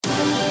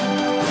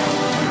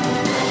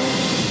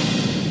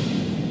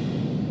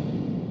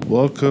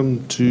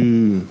Welcome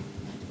to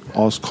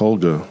Ask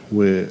Holger,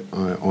 where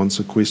I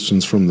answer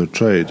questions from the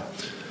trade.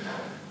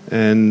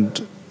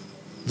 And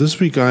this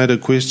week I had a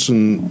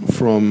question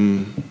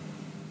from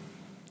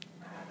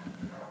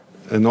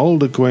an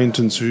old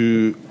acquaintance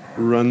who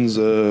runs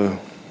a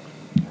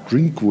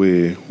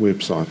drinkware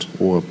website,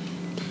 or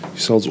he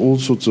sells all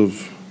sorts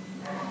of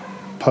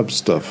pub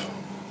stuff.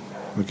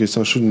 I guess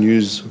I shouldn't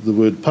use the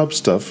word pub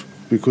stuff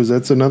because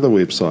that's another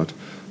website,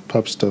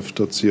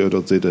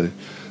 pubstuff.co.za.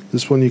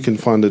 This one you can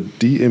find at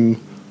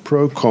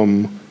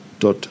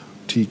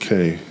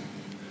dmprocom.tk.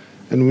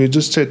 And we're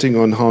just chatting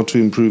on how to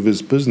improve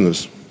his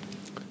business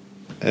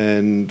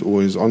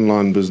or his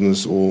online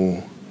business,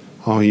 or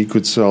how he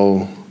could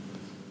sell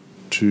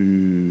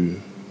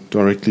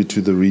directly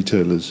to the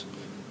retailers.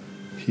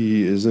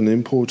 He is an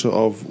importer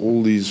of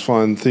all these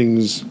fine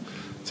things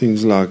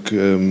like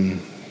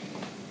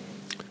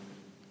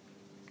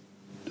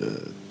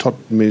tot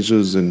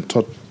measures and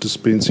tot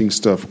dispensing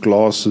stuff,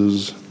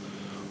 glasses,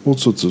 all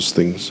sorts of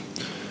things.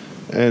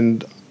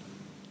 And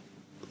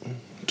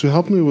to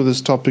help me with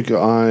this topic,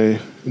 I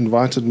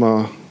invited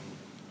my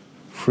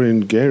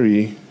friend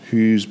Gary,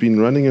 who's been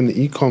running an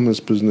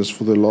e-commerce business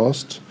for the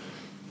last,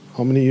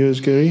 how many years,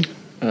 Gary?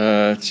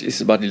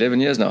 It's about 11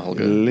 years now,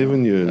 Holger.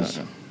 11 years.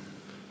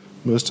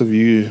 Most of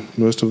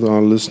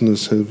our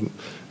listeners haven't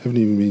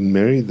even been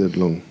married that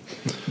long.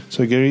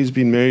 So Gary's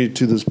been married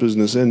to this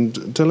business.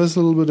 And tell us a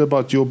little bit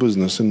about your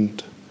business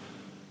and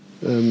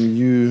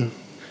you.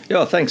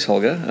 Yeah, thanks,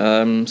 Holger.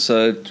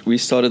 So we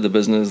started the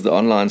business, the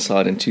online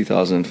side, in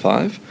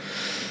 2005.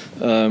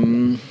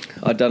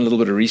 I'd done a little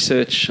bit of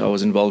research. I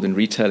was involved in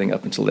retailing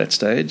up until that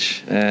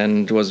stage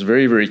and was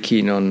very, very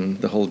keen on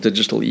the whole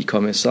digital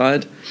e-commerce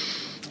side.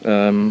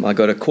 I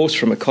got a course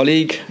from a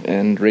colleague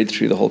and went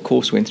through the whole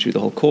course,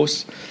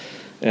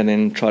 and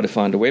then tried to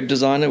find a web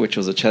designer, which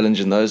was a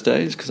challenge in those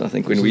days, because I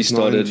think when we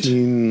started...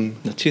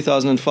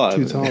 2005.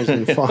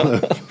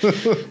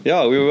 2005.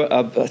 Yeah, we were.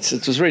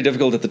 It was very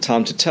difficult at the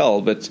time to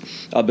tell, but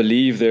I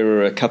believe there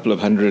were a couple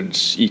of hundred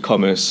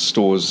e-commerce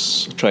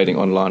stores trading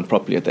online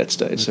properly at that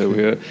stage.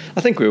 Okay. So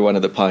I think we were one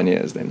of the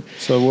pioneers then.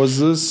 So what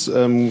is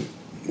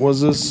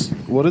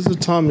the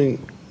timing?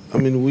 I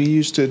mean, we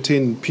used to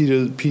attend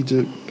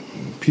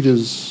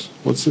Peter's,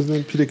 what's his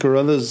name? Peter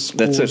Carruthers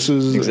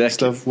courses and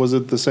stuff. Was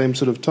it the same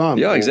sort of time?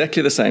 Yeah,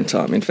 exactly the same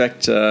time. In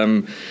fact,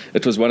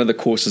 it was one of the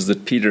courses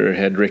that Peter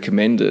had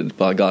recommended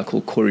by a guy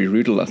called Corey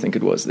Rudel, I think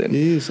it was then.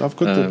 Yes, I've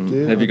got that.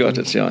 Yeah, have you got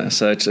it? Yeah.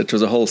 So it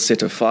was a whole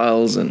set of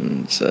files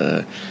and...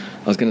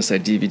 I was going to say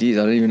DVDs.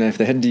 I don't even know if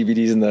they had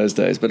DVDs in those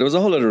days, but it was a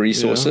whole lot of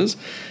resources.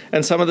 Yeah.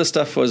 And some of the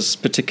stuff was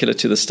particular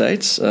to the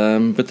States,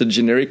 but the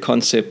generic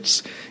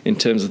concepts in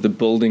terms of the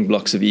building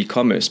blocks of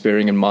e-commerce,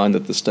 bearing in mind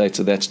that the States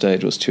at that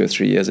stage was 2 or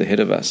 3 years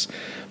ahead of us,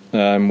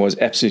 was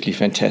absolutely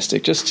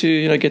fantastic. Just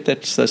to get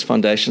those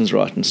foundations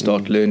right and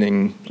start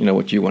learning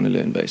what you want to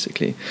learn,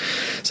 basically.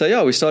 So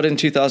yeah, we started in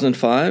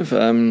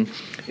 2005.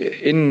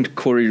 In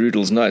Corey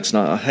Rudel's notes,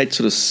 now I hate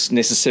sort of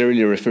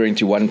necessarily referring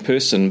to one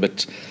person,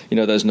 but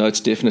those notes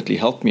definitely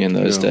helped me in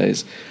those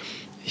days.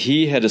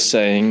 He had a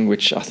saying,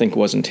 which I think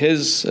wasn't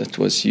his. It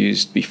was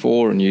used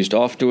before and used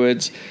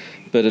afterwards,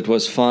 but it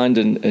was find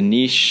a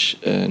niche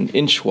an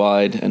inch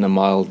wide and a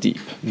mile deep.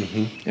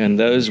 Mm-hmm. And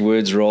those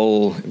words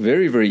roll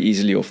very, very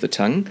easily off the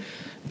tongue.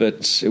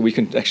 But we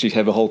can actually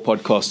have a whole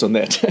podcast on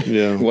that,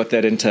 what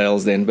that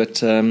entails then.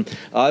 But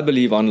I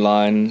believe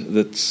online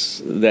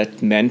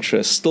that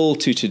mantra still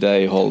to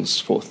today holds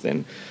forth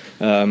then.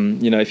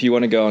 If you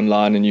want to go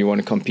online and you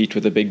want to compete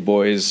with the big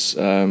boys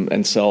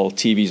and sell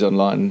TVs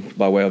online,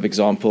 by way of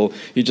example,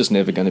 you're just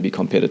never going to be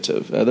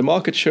competitive. The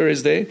market sure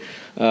is there,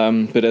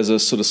 but as a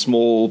sort of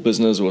small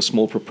business or a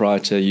small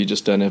proprietor, you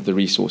just don't have the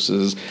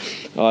resources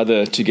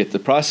either to get the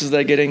prices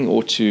they're getting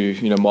or to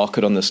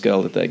market on the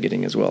scale that they're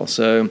getting as well.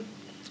 So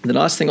the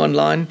nice thing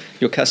online,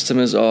 your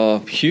customers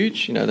are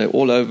huge. They're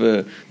all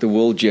over the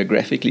world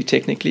geographically,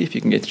 technically, if you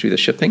can get through the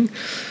shipping.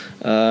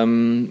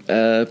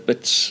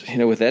 But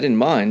with that in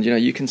mind,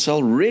 you can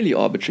sell really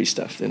arbitrary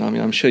stuff. Then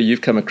I'm sure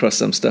you've come across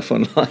some stuff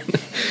online.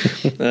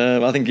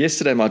 I think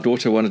yesterday my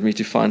daughter wanted me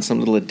to find some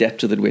little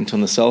adapter that went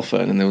on the cell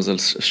phone, and there was a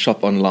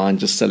shop online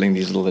just selling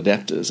these little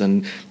adapters.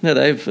 And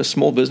they've a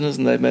small business,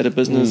 and they've made a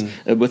business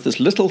with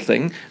this little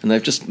thing, and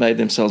they've just made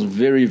themselves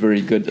very,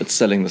 very good at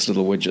selling this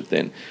little widget.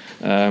 Then,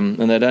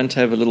 and they don't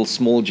have a little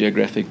small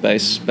geographic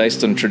base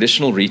based on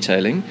traditional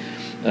retailing.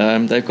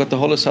 They've got the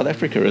whole of South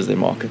Africa as their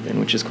market then,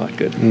 which is quite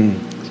good.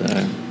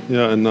 So.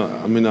 Yeah, and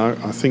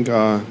I think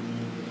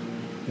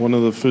one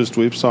of the first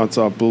websites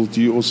I built,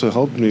 you also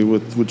helped me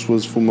with, which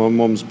was for my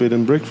mom's bed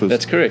and breakfast.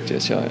 That's correct,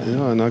 yes.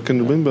 Yeah, and I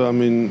can remember,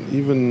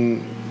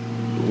 even,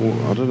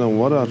 I don't know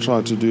what I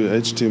tried to do,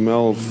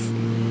 HTML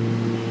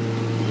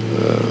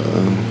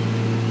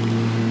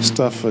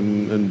stuff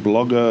and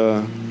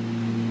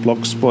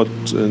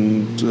Blogspot,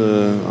 and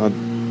I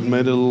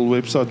made a little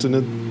website and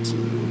it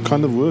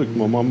kind of worked.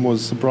 My mum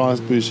was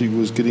surprised where she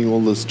was getting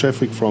all this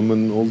traffic from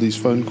and all these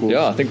phone calls.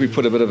 Yeah, I think we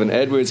put a bit of an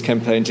AdWords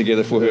campaign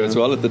together for her as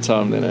well at the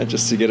time then,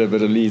 just to get a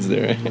bit of leads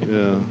there.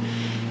 Yeah.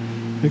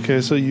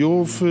 Okay, so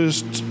your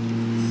first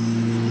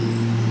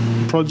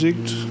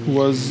project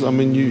was, I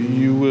mean,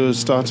 you were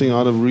starting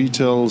out of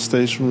retail,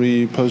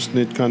 stationery,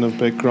 Postnet kind of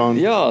background.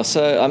 Yeah,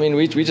 so I mean,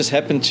 we just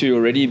happened to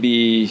already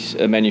be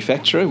a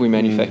manufacturer. We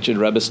manufactured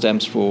rubber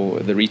stamps for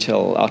the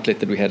retail outlet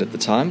that we had at the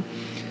time.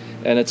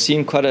 And it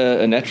seemed quite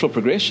a natural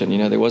progression. You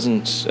know, there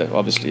wasn't,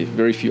 obviously,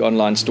 very few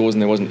online stores,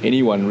 and there wasn't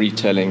anyone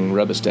retailing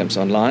rubber stamps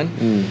online.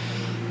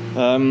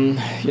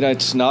 You know,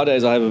 it's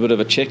nowadays I have a bit of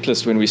a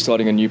checklist when we're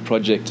starting a new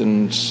project,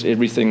 and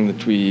everything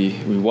that we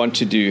want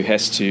to do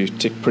has to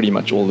tick pretty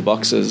much all the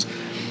boxes.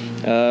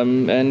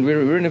 And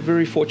we're in a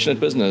very fortunate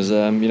business.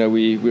 You know,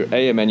 we're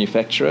a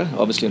manufacturer,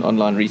 obviously an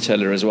online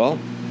retailer as well.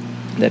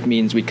 That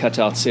means we cut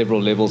out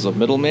several levels of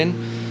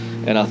middlemen.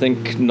 And I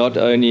think not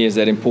only is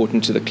that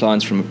important to the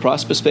clients from a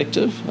price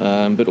perspective,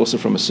 but also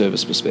from a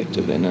service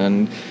perspective then.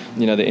 And,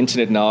 you know, the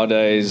internet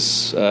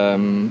nowadays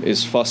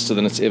is faster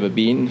than it's ever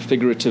been,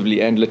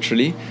 figuratively and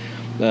literally.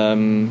 You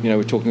know,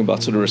 we're talking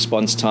about sort of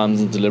response times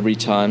and delivery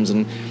times.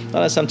 And I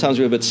know sometimes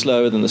we're a bit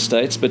slower than the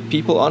States, but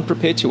people aren't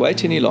prepared to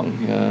wait any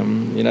long.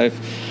 You know,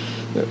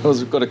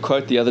 I got a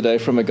quote the other day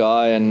from a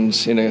guy and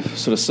in a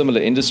sort of similar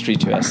industry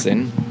to us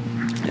then.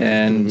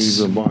 And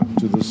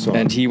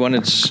he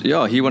wanted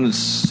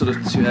sort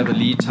of to have a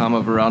lead time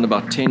of around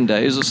about 10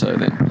 days or so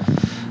then.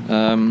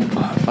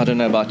 I don't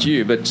know about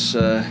you, but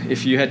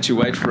if you had to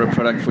wait for a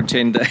product for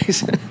 10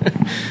 days,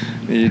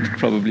 you'd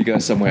probably go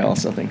somewhere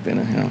else, I think, then.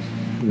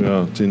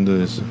 Yeah, 10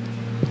 days.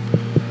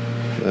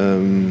 I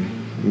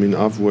mean,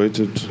 I've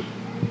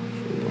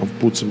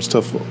bought some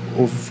stuff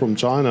off from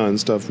China and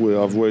stuff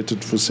where I've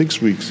waited for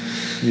 6 weeks.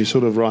 You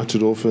sort of write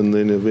it off and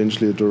then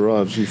eventually it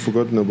arrives. You've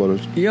forgotten about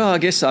it. Yeah, I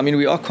guess. I mean,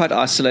 we are quite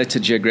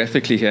isolated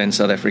geographically here in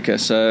South Africa.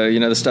 So, you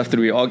know, the stuff that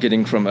we are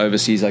getting from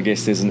overseas, I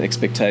guess there's an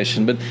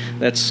expectation. But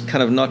that's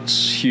kind of not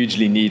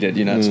hugely needed.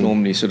 You know, it's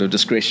normally sort of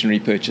discretionary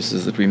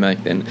purchases that we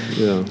make then.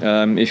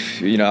 Yeah. If,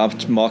 you know, our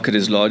market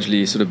is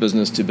largely sort of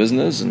business to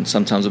business and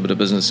sometimes a bit of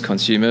business to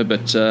consumer.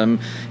 But, you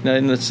know,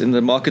 in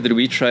the market that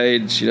we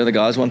trade, you know, the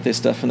guys want their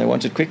stuff and they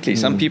want it quickly.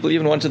 Some people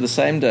even wanted the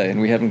same day,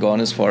 and we haven't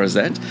gone as far as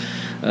that.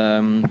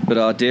 But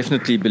I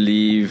definitely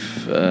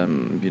believe,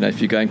 you know, if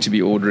you're going to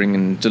be ordering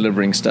and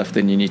delivering stuff,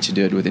 then you need to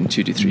do it within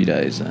 2 to 3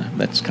 days.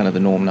 That's kind of the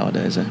norm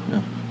nowadays.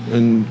 Yeah.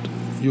 And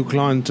your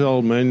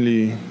clientele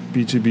mainly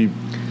B2B?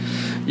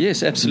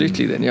 Yes,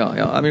 absolutely. Then, yeah.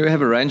 I mean, we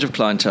have a range of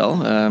clientele,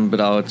 but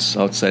I would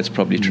say it's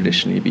probably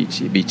traditionally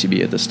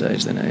B2B at this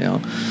stage. Then, yeah.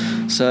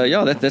 So,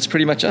 yeah, that's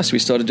pretty much us. We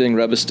started doing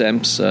rubber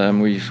stamps.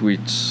 We've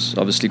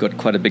obviously got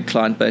quite a big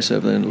client base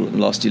over the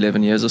last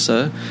 11 years or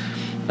so.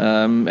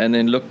 And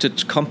then looked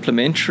at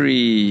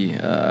complementary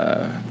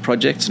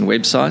projects and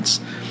websites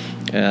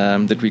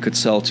that we could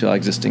sell to our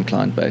existing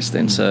client base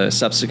then. So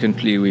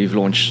subsequently, we've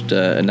launched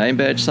a name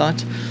badge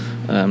site.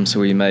 So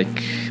we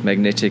make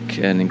magnetic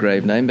and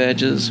engraved name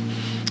badges.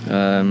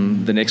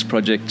 The next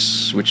project,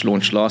 which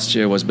launched last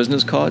year, was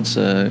business cards.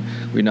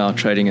 We're now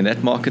trading in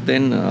that market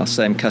then, our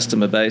same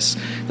customer base.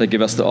 They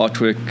give us the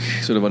artwork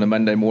sort of on a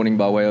Monday morning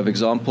by way of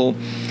example.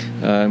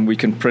 We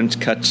can print,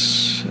 cut,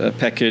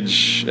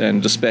 package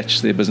and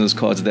dispatch their business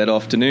cards that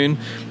afternoon.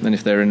 And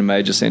if they're in a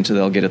major centre,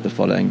 they'll get it the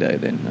following day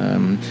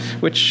then.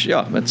 Which,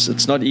 yeah,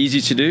 it's not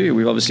easy to do.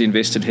 We've obviously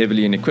invested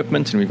heavily in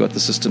equipment and we've got the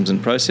systems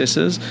and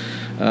processes.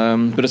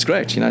 But it's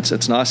great. You know,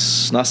 it's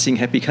nice seeing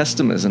happy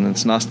customers, and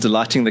it's nice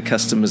delighting the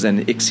customers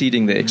and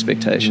exceeding their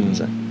expectations.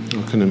 I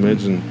can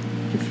imagine.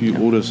 If you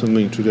order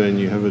something today and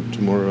you have it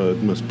tomorrow,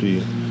 it must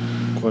be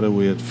quite a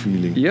weird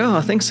feeling. Yeah,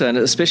 I think so, and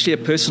especially a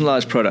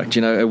personalised product.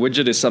 You know, a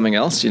widget is something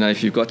else. You know,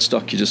 if you've got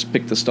stock, you just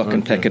pick the stock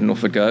and pack it and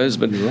off it goes.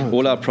 But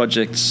all our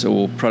projects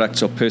or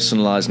products are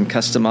personalised and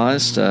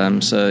customised.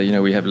 So, you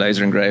know, we have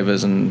laser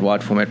engravers and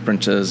wide format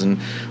printers and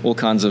all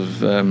kinds of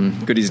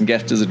goodies and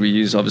gaffers that we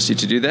use, obviously,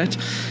 to do that.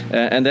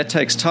 And that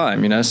takes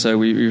time, you know, so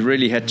we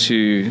really had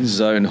to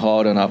zone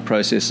hard on our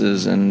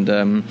processes. And,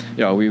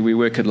 we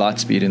work at light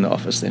speed in the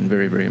office then.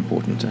 Very, very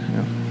important.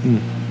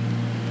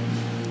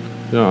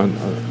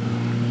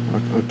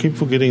 I keep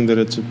forgetting that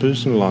it's a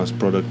personalized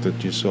product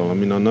that you sell. I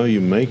mean, I know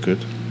you make it,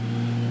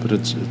 but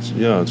it's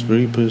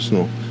very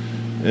personal.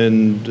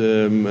 And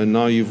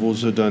now you've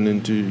also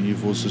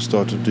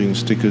started doing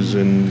stickers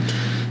and.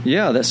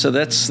 Yeah, that's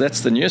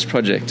the newest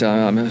project.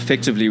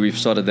 Effectively, we've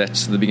started that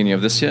at the beginning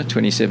of this year,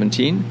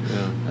 2017.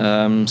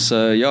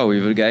 Yeah.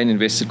 We've again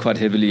invested quite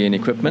heavily in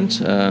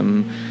equipment.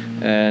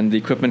 And the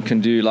equipment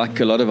can do, like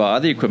a lot of our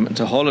other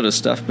equipment, a whole lot of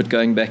stuff, but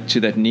going back to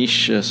that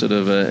niche, sort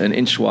of an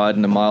inch wide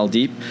and a mile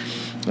deep.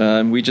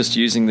 We're just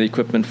using the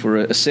equipment for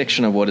a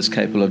section of what it's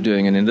capable of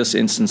doing, and in this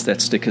instance,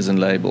 that's stickers and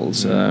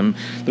labels. The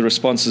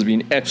response has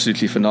been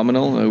absolutely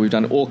phenomenal. We've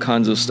done all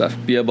kinds of stuff: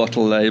 beer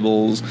bottle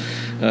labels,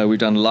 we've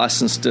done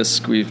license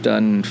disc, we've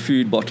done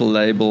food bottle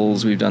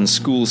labels, we've done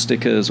school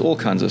stickers, all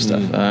kinds of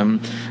stuff.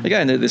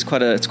 Again, it's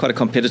quite a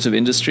competitive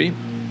industry.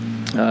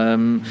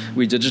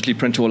 We digitally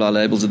print all our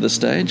labels at this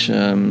stage.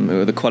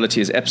 The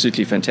quality is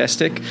absolutely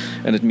fantastic,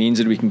 and it means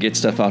that we can get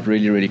stuff out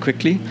really, really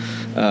quickly.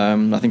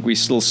 I think we're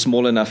still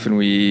small enough and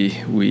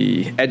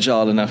we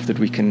agile enough that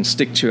we can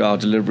stick to our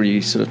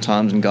delivery sort of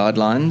times and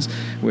guidelines,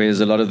 whereas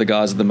a lot of the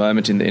guys at the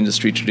moment in the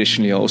industry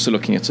traditionally are also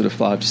looking at sort of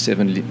 5 to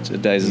 7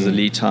 days as a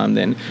lead time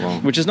then,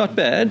 which is not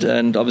bad,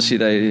 and obviously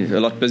they're a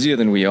lot busier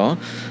than we are.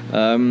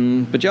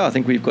 But yeah, I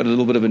think we've got a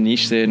little bit of a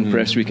niche there, and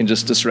perhaps we can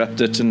just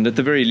disrupt it and at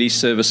the very least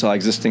service our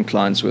existing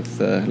clients with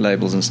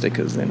labels and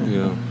stickers then.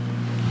 Yeah.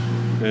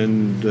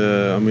 And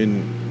I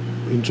mean,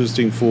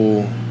 interesting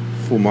for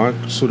my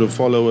sort of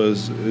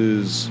followers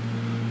is,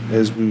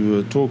 as we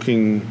were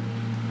talking,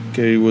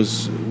 Gary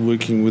was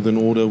working with an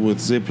order with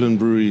Zeppelin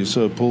Brewery,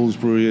 so Paul's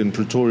Brewery in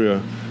Pretoria,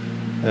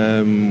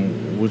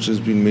 which has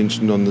been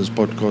mentioned on this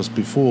podcast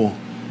before.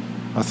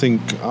 I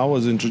think I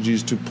was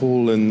introduced to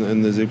Paul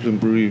and the Zeppelin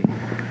Brewery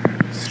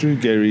through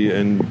Gary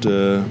and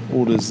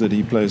orders that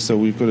he placed. So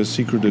we've got a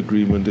secret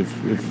agreement.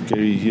 If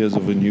Gary hears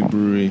of a new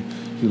brewery,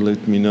 he'll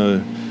let me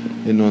know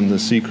in on the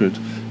secret.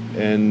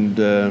 And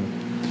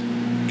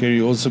Gary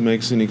also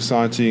makes an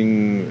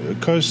exciting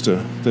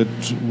coaster, that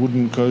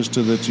wooden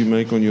coaster that you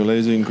make on your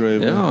laser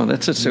engraver. Yeah,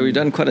 that's it. So we've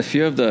done quite a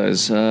few of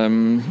those. I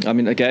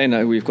mean,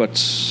 again, we've got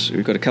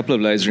a couple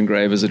of laser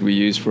engravers that we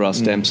use for our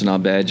stamps and our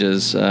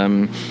badges.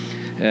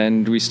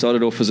 And we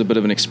started off as a bit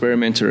of an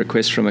experiment, a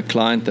request from a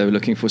client. They were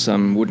looking for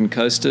some wooden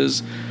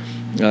coasters,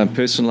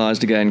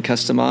 personalized again,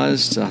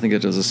 customized. I think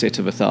it was a set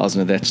of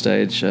 1,000 at that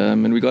stage.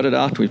 And we got it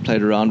out. We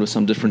played around with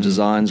some different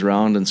designs,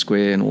 round and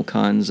square and all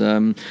kinds.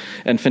 And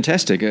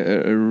fantastic.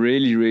 A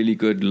really, really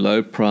good,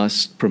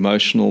 low-priced,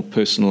 promotional,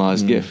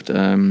 personalized gift.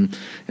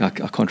 I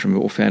can't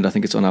remember offhand. I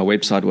think it's on our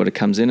website what it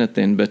comes in at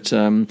then. But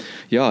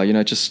yeah, you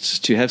know,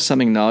 just to have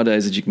something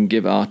nowadays that you can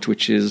give out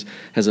which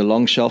has a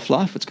long shelf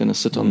life. It's going to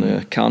sit on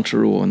the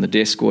counter or on the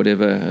desk or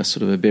whatever,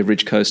 sort of a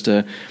beverage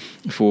coaster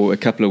for a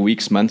couple of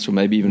weeks, months, or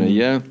maybe even a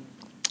year.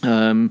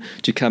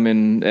 To come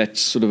in at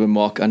sort of a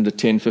mark under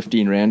 10,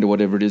 15 Rand or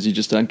whatever it is, you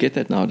just don't get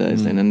that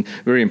nowadays then. And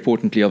very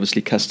importantly,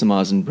 obviously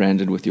customized and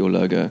branded with your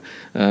logo,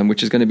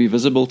 which is going to be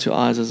visible to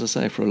eyes, as I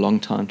say, for a long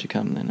time to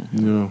come then.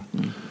 Yeah.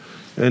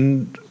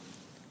 And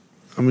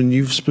I mean,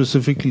 you've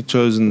specifically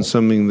chosen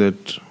something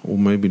that, or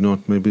maybe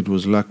not, maybe it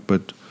was luck,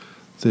 but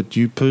that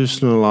you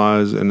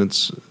personalize, and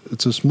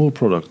it's a small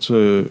product.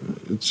 So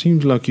it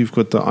seems like you've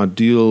got the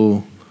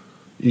ideal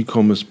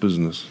e-commerce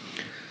business.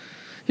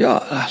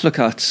 Yeah, look,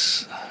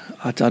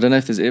 I don't know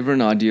if there's ever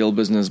an ideal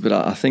business, but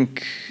I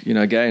think, you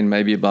know, again,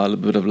 maybe about a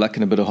bit of luck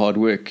and a bit of hard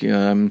work.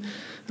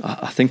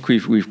 I think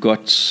we've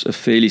got a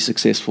fairly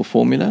successful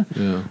formula.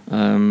 Yeah.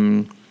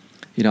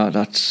 You know,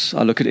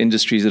 I look at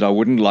industries that I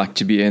wouldn't like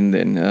to be in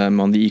then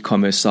on the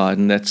e-commerce side,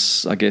 and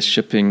that's, I guess,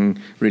 shipping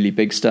really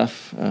big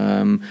stuff,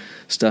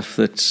 stuff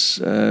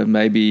that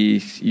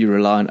maybe you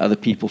rely on other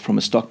people from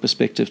a stock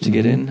perspective to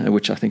get in,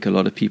 which I think a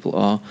lot of people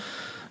are.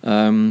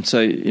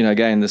 So, you know,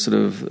 again, the sort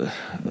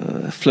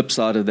of flip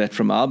side of that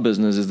from our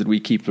business is that we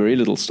keep very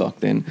little stock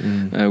then.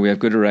 We have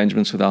good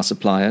arrangements with our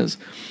suppliers,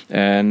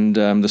 and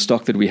the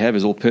stock that we have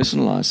is all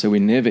personalized, so we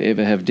never,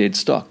 ever have dead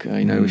stock.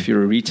 You know, if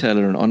you're a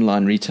retailer, an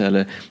online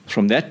retailer,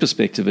 from that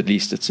perspective at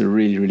least, it's a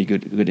really, really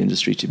good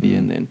industry to be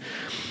in then.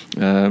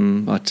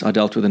 I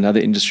dealt with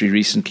another industry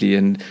recently,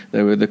 and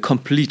they were the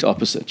complete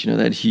opposite. You know,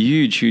 they had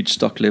huge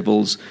stock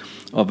levels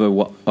of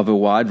a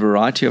wide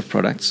variety of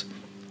products.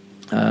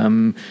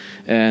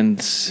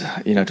 And,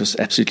 you know, it was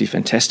absolutely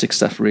fantastic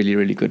stuff, really,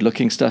 really good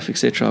looking stuff,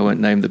 etc. I won't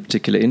name the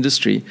particular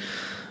industry.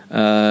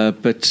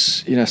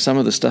 But, you know, some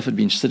of the stuff had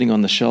been sitting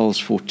on the shelves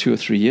for 2 or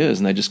 3 years,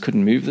 and they just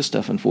couldn't move the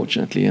stuff,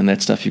 unfortunately. And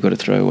that stuff you've got to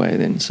throw away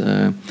then.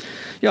 So,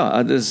 yeah,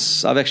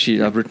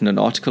 I've written an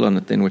article on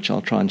it then, which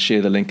I'll try and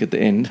share the link at the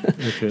end,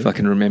 if I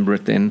can remember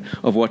it then,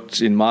 of what,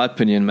 in my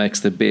opinion, makes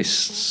the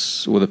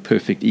best or the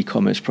perfect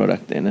e-commerce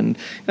product then. And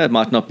it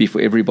might not be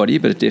for everybody,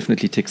 but it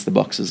definitely ticks the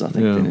boxes, I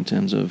think, then, in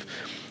terms of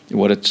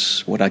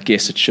what I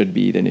guess it should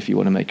be then if you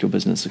want to make your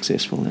business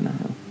successful.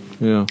 Then,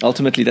 yeah.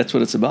 Ultimately, that's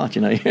what it's about.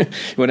 You know, you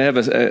want to have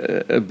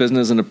a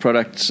business and a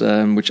product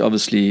which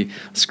obviously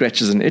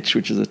scratches an itch,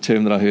 which is a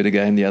term that I heard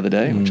again the other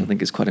day, which I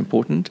think is quite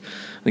important.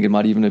 I think it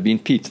might even have been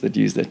Pete that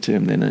used that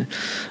term then.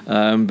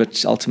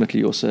 But ultimately,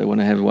 you also want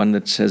to have one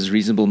that has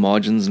reasonable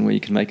margins and where you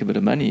can make a bit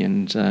of money.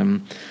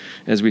 And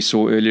as we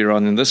saw earlier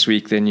on in this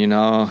week, then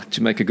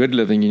to make a good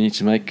living, you need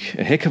to make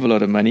a heck of a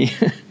lot of money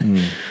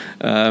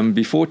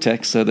before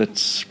tax, so that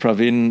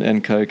Pravin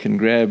and Co can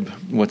grab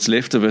what's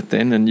left of it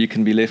then, and you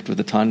can be left with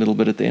a tiny little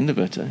bit at the end of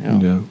it.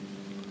 Yeah.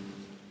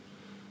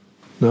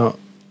 Now,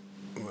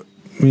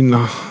 I mean,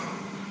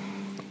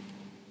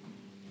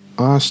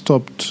 I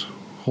stopped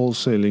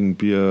wholesaling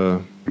beer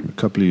a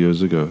couple of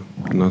years ago,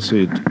 and I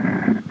said,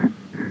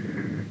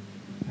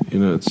 you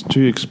know, it's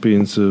too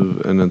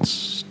expensive and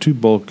it's too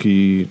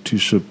bulky to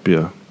ship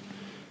beer.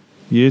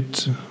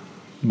 Yet,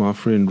 my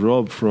friend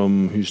Rob,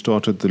 who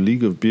started the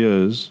League of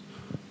Beers,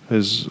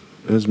 has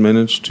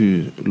managed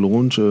to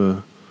launch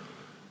a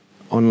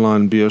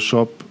online beer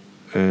shop,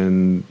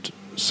 and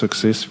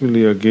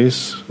successfully, I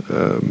guess,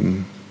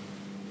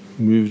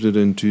 moved it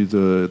into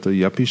the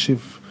Yuppie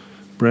Chef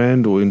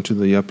brand or into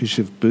the Yuppie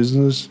Chef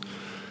business.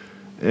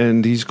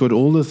 And he's got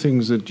all the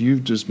things that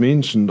you've just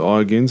mentioned are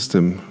against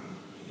him.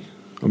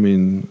 I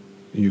mean,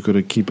 you've got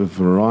to keep a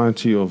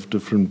variety of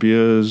different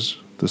beers.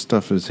 The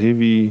stuff is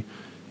heavy.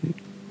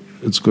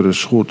 It's got a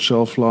short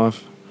shelf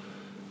life.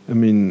 I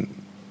mean,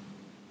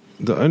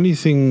 the only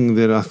thing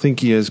that I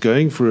think he has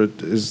going for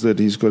it is that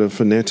he's got a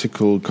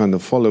fanatical kind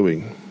of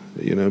following.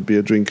 You know,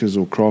 beer drinkers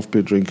or craft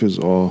beer drinkers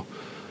are,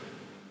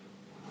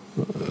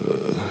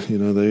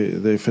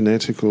 they're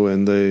fanatical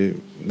and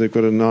they've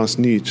got a nice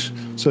niche.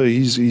 So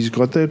he's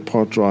got that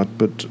part right.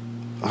 But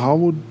how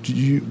would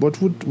you?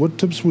 What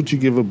tips would you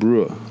give a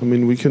brewer? I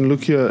mean, we can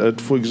look here at,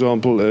 for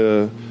example,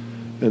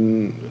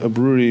 in a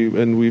brewery,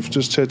 and we've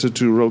just chatted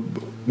to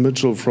Rob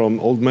Mitchell from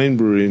Old Main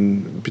Brewery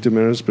in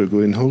Pietermaritzburg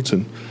or in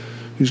Hilton,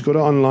 who's got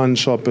an online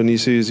shop, and he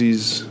says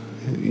he's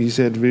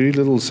had very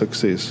little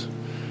success.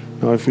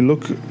 Now, if you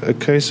look, a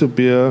case of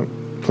beer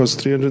costs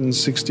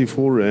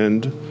 364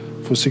 Rand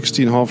for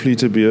 16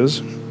 half-litre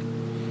beers.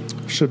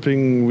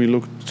 Shipping, we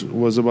looked,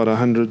 was about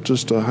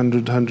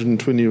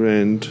 120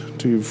 Rand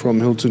from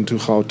Hilton to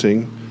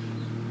Gauteng.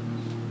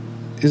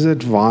 Is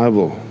that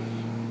viable?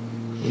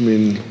 I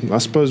mean, I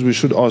suppose we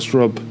should ask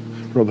Rob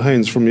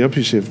Haynes from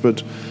Yuppie Chef,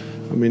 but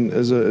I mean,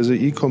 as an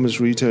e-commerce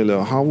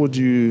retailer, how would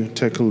you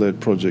tackle that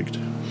project?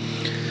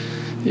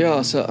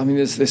 Yeah, so I mean,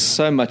 there's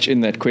so much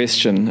in that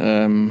question,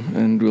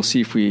 and we'll see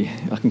if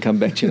I can come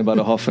back to you in about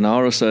a half an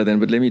hour or so then,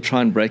 but let me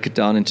try and break it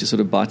down into sort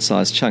of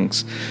bite-sized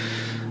chunks.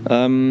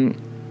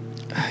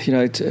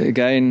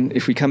 Again,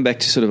 if we come back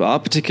to sort of our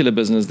particular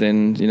business,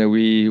 then,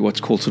 we what's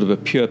called sort of a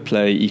pure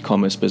play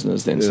e-commerce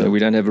business then. Yeah. So we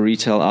don't have a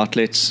retail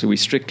outlet, so we're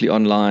strictly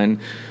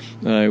online.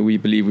 We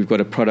believe we've got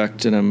a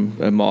product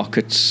and a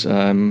market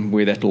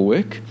where that will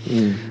work.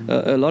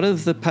 A lot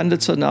of the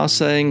pundits are now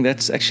saying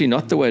that's actually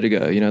not the way to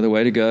go. The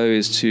way to go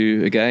is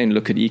to, again,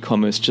 look at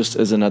e-commerce just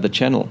as another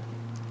channel.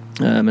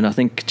 And I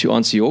think to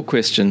answer your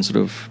question sort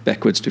of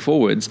backwards to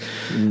forwards,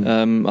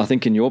 I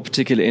think in your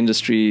particular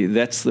industry,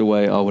 that's the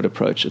way I would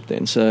approach it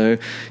then. So,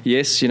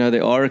 yes,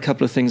 there are a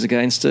couple of things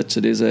against it.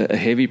 It is a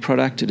heavy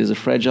product. It is a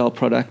fragile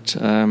product.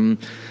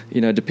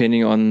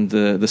 Depending on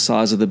the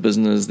size of the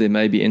business, there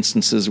may be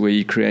instances where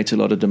you create a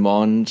lot of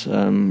demand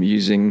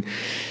using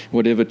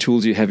whatever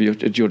tools you have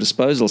at your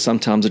disposal,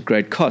 sometimes at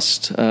great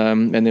cost.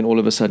 And then all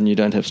of a sudden you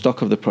don't have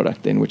stock of the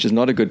product then, which is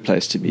not a good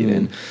place to be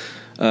then.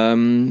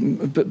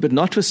 But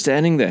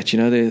notwithstanding that,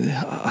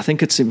 I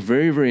think it's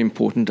very, very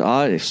important.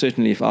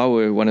 Certainly, if I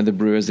were one of the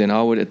brewers, then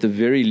I would at the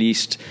very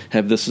least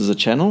have this as a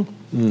channel.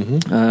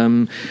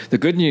 Mm-hmm. The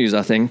good news,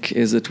 I think,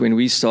 is that when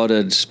we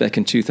started back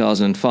in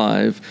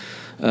 2005,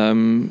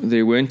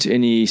 there weren't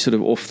any sort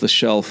of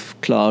off-the-shelf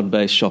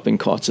cloud-based shopping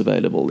carts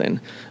available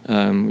then.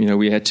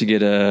 We had to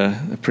get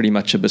pretty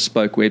much a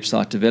bespoke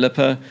website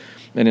developer.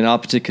 And in our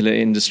particular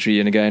industry,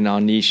 and again,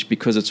 our niche,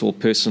 because it's all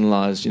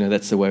personalized,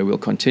 that's the way we'll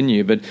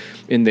continue. But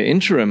in the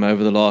interim,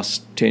 over the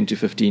last 10 to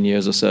 15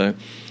 years or so,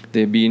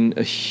 there have been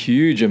a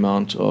huge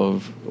amount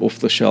of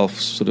off-the-shelf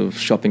sort of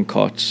shopping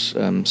carts,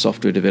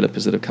 software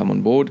developers that have come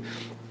on board.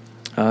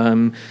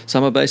 Some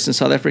are based in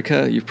South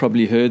Africa. You've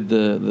probably heard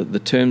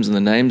the terms and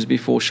the names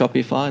before.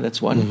 Shopify,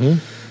 that's one.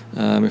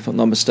 Mm-hmm. If I'm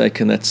not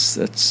mistaken, that's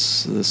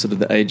the sort of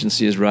the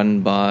agency is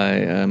run by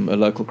a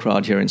local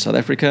crowd here in South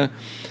Africa.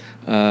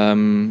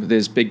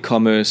 There's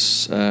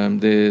BigCommerce,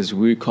 there's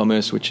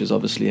WooCommerce, which is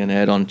obviously an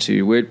add-on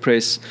to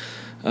WordPress,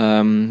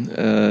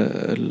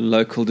 a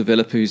local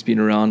developer who's been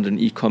around, an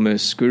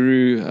e-commerce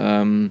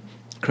guru,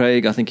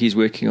 Craig. I think he's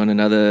working on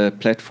another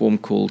platform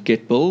called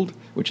GetBuild,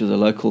 which is a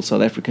local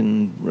South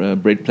African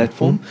bread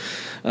platform.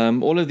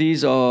 Mm-hmm. All of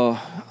these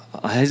are,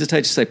 I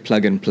hesitate to say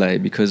plug and play,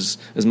 because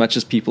as much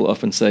as people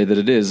often say that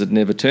it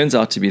never turns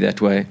out to be that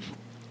way.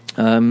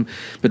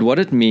 But what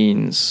it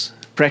means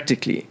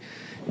practically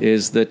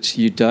is that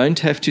you don't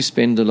have to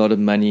spend a lot of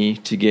money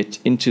to get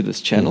into this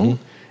channel,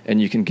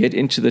 and you can get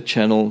into the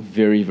channel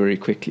very, very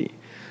quickly.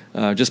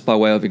 Just by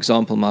way of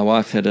example, my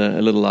wife had a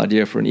little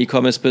idea for an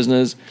e-commerce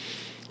business.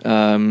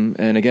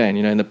 And again,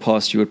 in the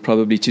past, you would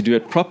probably, to do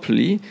it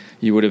properly,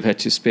 you would have had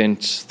to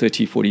spend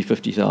 30, 40,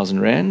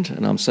 50,000 Rand.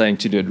 And I'm saying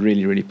to do it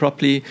really, really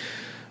properly.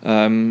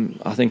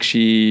 I think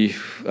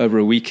over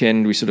a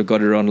weekend, we sort of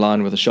got her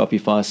online with a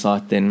Shopify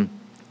site, then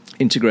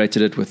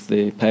integrated it with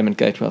the payment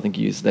gateway. I think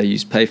they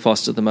use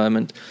PayFast at the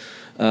moment.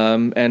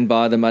 And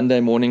by the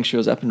Monday morning, she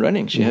was up and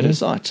running. She had her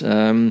site.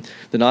 The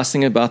nice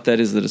thing about that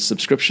is that it's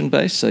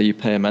subscription-based, so you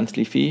pay a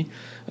monthly fee.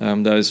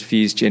 Those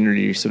fees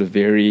generally sort of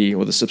vary,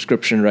 or the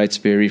subscription rates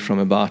vary from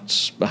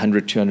about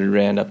 100, 200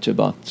 Rand up to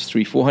about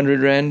 300, 400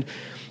 Rand.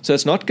 So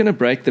it's not going to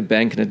break the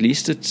bank, and at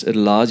least it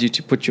allows you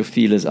to put your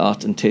feelers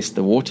out and test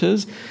the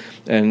waters.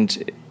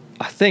 And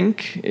I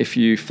think if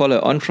you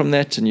follow on from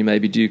that and you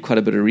maybe do quite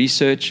a bit of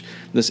research,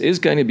 this is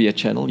going to be a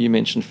channel. You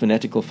mentioned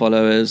fanatical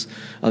followers.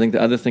 I think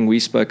the other thing we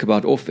spoke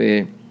about off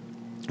air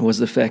was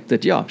the fact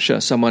that, yeah,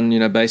 sure, someone,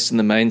 based in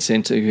the main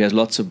center who has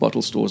lots of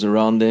bottle stores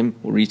around them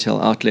or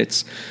retail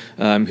outlets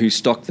who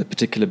stock the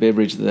particular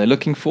beverage that they're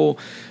looking for,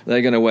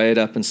 they're going to weigh it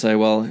up and say,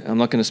 well, I'm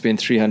not going to spend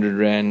 300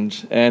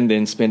 Rand and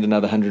then spend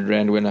another 100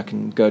 Rand when I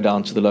can go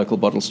down to the local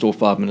bottle store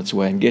 5 minutes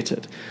away and get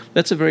it.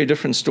 That's a very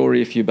different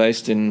story if you're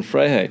based in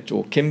Vryheid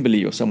or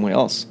Kimberley or somewhere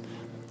else.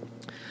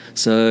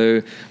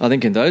 So I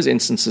think in those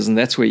instances, and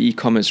that's where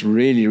e-commerce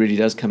really, really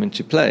does come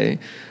into play,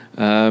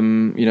 there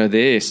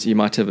you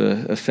might have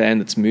a fan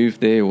that's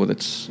moved there or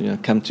that's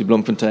come to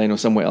Bloemfontein or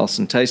somewhere else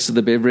and tasted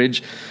the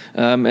beverage,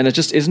 and it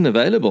just isn't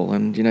available.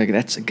 And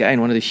that's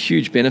again one of the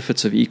huge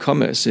benefits of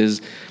e-commerce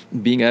is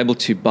being able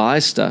to buy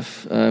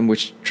stuff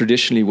which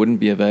traditionally wouldn't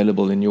be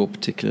available in your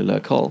particular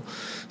locale.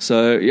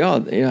 So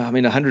I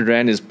mean 100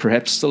 Rand is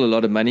perhaps still a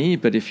lot of money,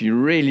 but if you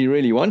really,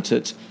 really want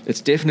it,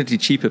 it's definitely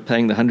cheaper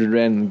paying the 100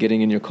 Rand than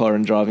getting in your car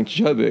and driving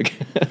to Joburg.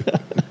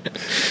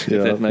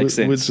 If that makes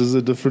sense. Which is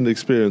a different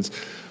experience.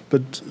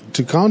 But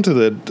to counter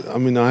that, I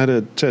mean, I had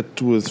a chat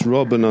with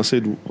Rob, and I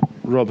said,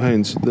 Rob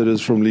Haynes, that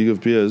is from League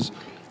of Beers,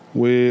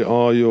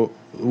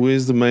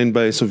 where's the main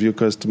base of your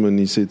customer? And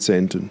he said,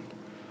 Sandton.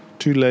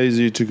 Too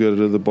lazy to go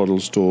to the bottle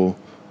store.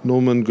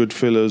 Norman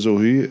Goodfellows or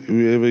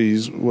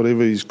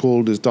whatever he's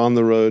called is down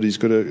the road. He's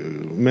got a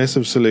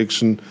massive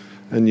selection,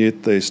 and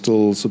yet they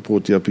still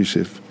support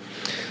Yuppiechef.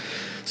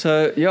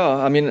 So,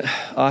 I mean,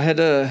 I had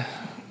a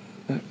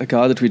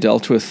guy that we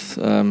dealt with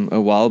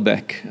a while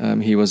back.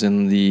 He was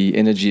in the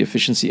energy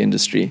efficiency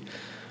industry.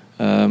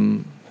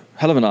 Hell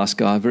of a nice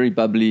guy, very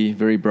bubbly,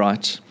 very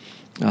bright.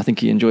 I think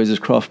he enjoys his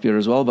craft beer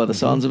as well by the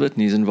sounds of it,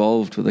 and he's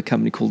involved with a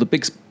company called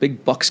the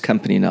Big Box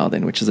Company now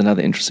then, which is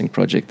another interesting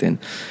project then.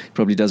 He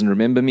probably doesn't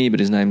remember me,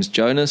 but his name's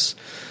Jonas.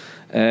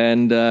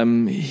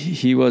 And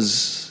he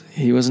was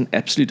an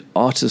absolute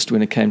artist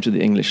when it came to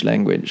the English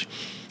language.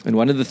 And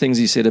one of the things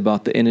he said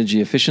about the energy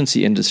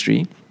efficiency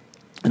industry,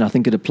 and I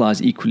think it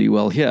applies equally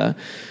well here,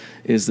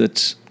 is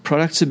that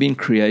products have been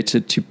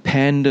created to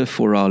pander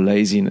for our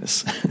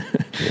laziness.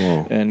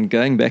 Wow. And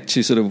going back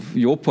to sort of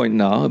your point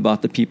now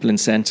about the people in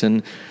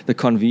Sandton, the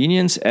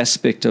convenience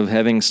aspect of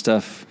having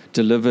stuff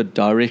delivered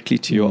directly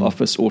to your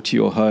office or to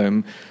your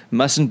home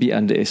mustn't be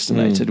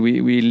underestimated.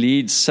 We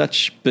lead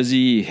such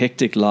busy,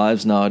 hectic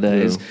lives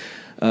nowadays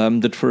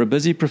that for a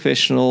busy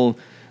professional,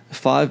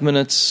 5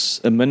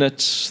 minutes, a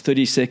minute,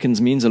 30 seconds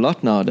means a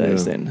lot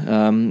nowadays then.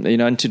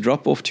 And to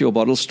drop off to your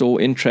bottle store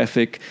in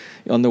traffic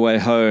on the way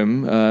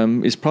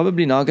home is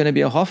probably now going to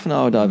be a half an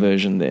hour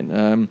diversion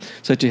then.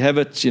 So to have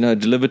it,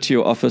 delivered to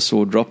your office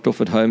or dropped off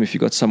at home if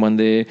you've got someone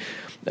there,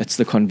 it's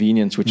the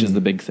convenience which is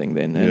the big thing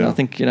then. And I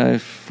think,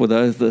 for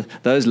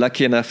those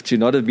lucky enough to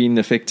not have been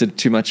affected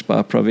too much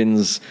by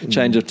Provin's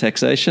change of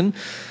taxation,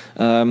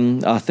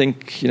 I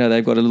think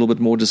they've got a little bit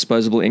more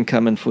disposable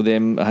income, and for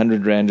them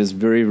 100 Rand is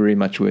very, very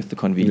much worth the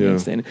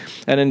convenience then.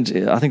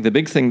 And I think the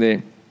big thing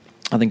there,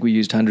 I think we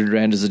used 100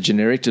 Rand as a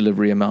generic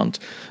delivery amount.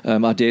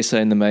 I dare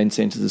say in the main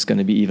centres it's going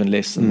to be even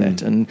less than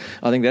that. And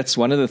I think that's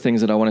one of the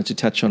things that I wanted to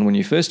touch on when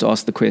you first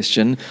asked the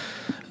question.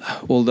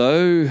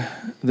 Although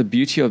the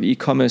beauty of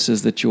e-commerce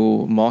is that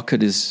your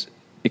market is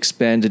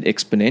expanded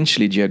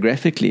exponentially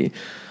geographically,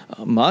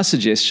 my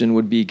suggestion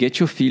would be get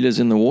your feelers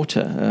in the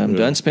water.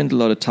 Don't spend a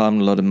lot of time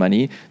and a lot of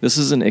money. This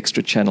is an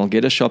extra channel.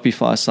 Get a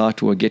Shopify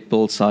site or a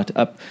GetBuild site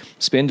up.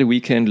 Spend a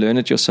weekend, learn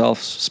it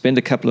yourself. Spend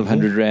a couple of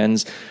 100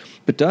 Rands.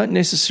 But don't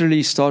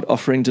necessarily start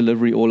offering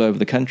delivery all over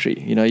the country.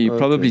 You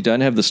probably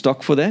don't have the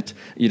stock for that.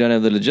 You don't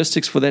have the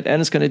logistics for that, and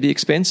it's going to be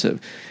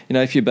expensive.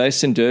 If you're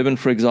based in Durban,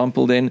 for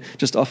example, then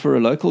just offer a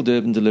local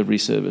Durban delivery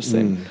service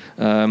then.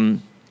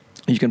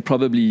 You can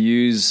probably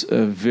use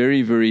a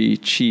very, very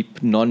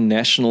cheap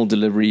non-national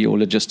delivery or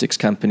logistics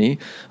company.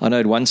 I know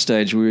at one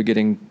stage we were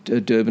getting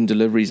Durban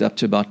deliveries up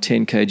to about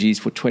 10 kgs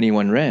for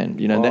 21 Rand.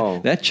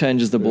 That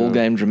changes the ball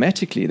game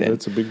dramatically then.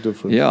 That's a big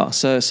difference. Yeah,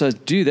 so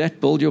do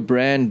that. Build your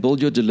brand,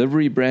 build your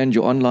delivery brand,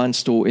 your online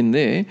store in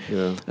there.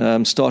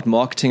 Start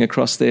marketing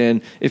across there.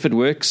 And if it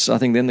works, I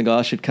think then the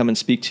guy should come and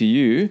speak to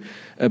you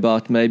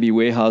about maybe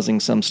warehousing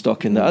some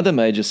stock in the other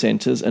major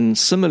centres and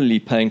similarly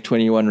paying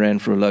 21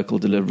 Rand for a local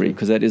delivery,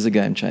 because that is a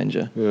game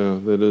changer. Yeah,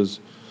 that is.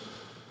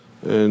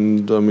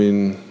 And I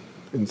mean,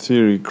 in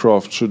theory,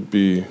 craft should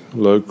be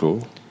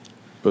local,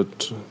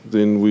 but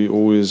then we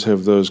always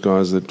have those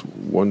guys that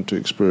want to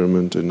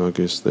experiment, and I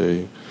guess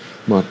they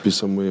might be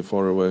somewhere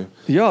far away.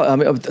 Yeah, I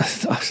mean,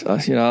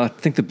 I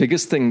think the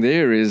biggest thing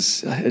there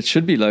is it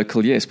should be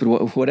local, yes, but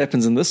what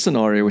happens in this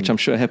scenario, which I'm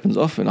sure happens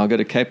often, I go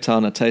to Cape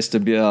Town, I taste a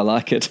beer, I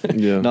like it.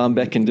 Now I'm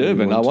back in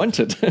Durban, I want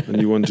it. And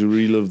you want to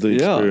relive the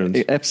experience.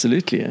 Yeah,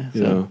 absolutely.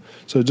 Yeah.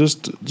 So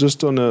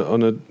just on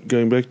a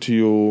going back to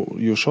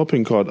your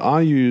shopping cart,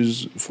 I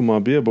use for my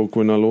beer book,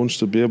 when I launched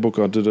the beer book,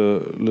 I did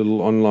a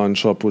little online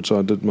shop which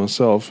I did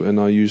myself, and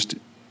I used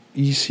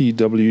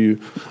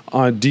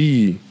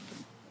ECWID.com.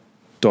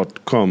 I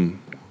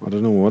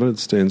don't know what it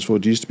stands for.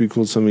 It used to be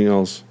called something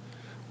else.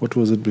 What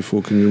was it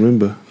before? Can you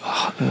remember?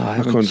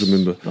 I can't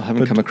remember. I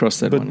haven't come across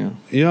that one.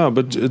 Yeah,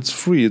 but it's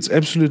free. It's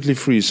absolutely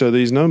free. So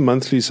there's no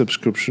monthly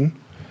subscription,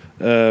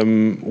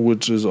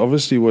 which is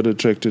obviously what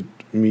attracted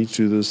me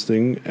to this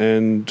thing,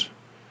 and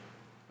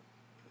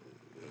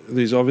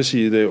they're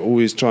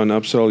always trying to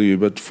upsell you,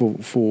 but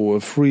for a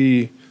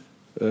free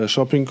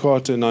shopping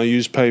cart, and I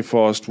use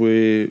PayFast,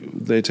 where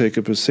they take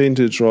a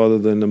percentage rather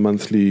than a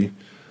monthly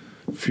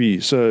fee.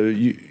 So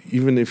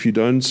even if you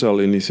don't sell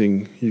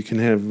anything, you can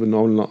have an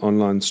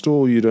online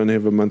store. You don't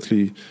have a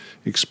monthly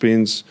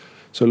expense.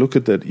 So look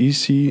at that,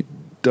 ecwid.com,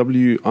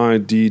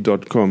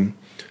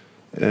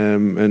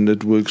 and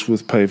it works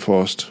with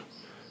PayFast.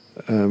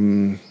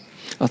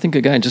 I think,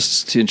 again,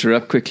 just to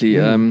interrupt quickly,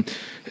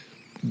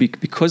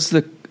 because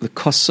the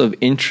costs of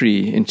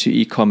entry into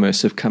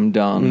e-commerce have come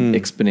down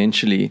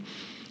exponentially,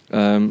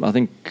 I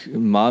think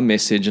my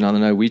message, and I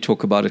know we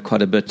talk about it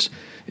quite a bit,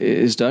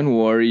 is don't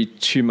worry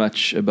too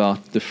much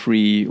about the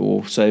free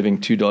or saving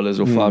 $2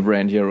 or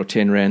R5 here or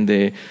R10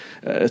 there.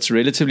 It's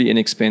relatively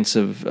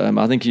inexpensive.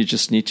 I think you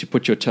just need to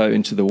put your toe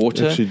into the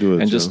water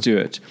and just do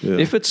it. Yeah.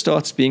 If it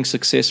starts being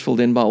successful,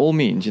 then by all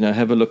means,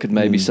 have a look at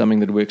maybe something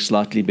that works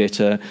slightly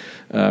better.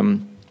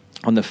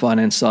 On the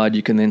finance side,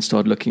 you can then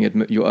start looking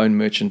at your own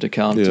merchant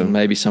account and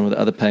maybe some of the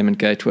other payment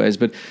gateways.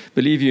 But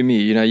believe you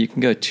me, you can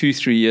go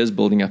 2-3 years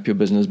building up your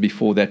business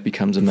before that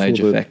becomes a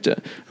major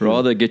factor.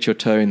 Rather get your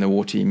toe in the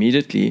water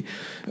immediately.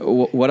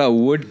 What I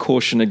would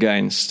caution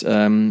against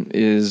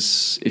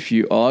is if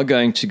you are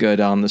going to go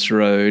down this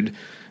road,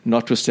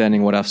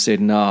 notwithstanding what I've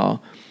said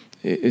now,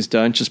 is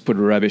don't just put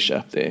rubbish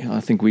up there.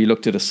 I think we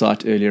looked at a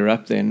site earlier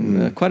up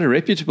then, quite a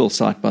reputable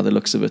site by the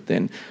looks of it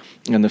then.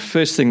 And the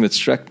first thing that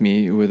struck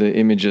me were the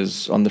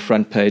images on the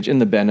front page in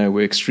the banner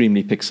were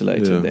extremely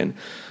pixelated then.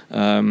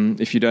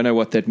 If you don't know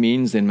what that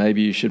means, then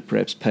maybe you should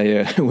perhaps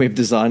pay a web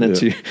designer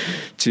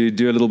to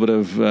do a little bit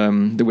of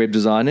the web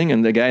designing.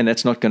 And again,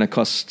 that's not going to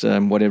cost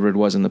whatever it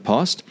was in the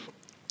past.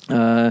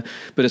 But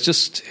it's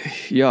just,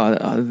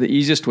 the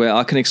easiest way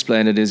I can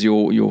explain it is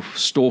your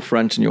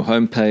storefront and your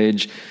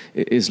homepage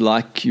is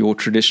like your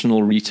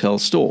traditional retail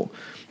store.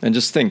 And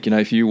just think,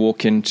 if you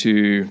walk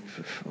into,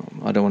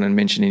 I don't want to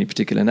mention any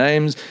particular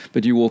names,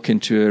 but you walk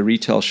into a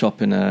retail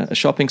shop in a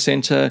shopping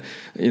center,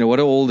 what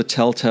are all the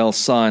telltale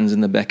signs in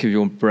the back of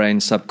your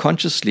brain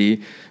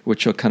subconsciously,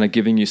 which are kind of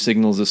giving you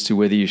signals as to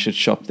whether you should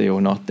shop there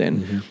or not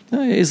then?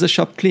 Is the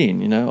shop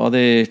clean? Are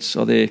there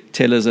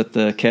tellers at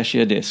the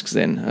cashier desks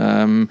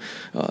then?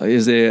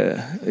 Is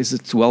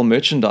it well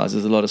merchandised?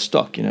 There's a lot of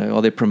stock, are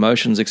there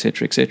promotions,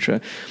 etc., etc.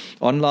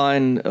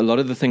 Online, a lot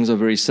of the things are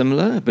very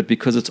similar, but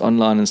because it's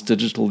online and it's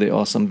digital, there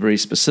are some very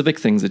specific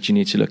things that you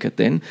need to look at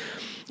then.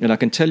 And I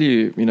can tell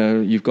you,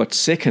 you've got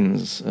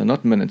seconds,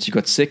 not minutes, you've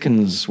got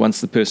seconds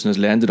once the person has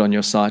landed on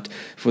your site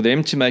for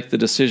them to make the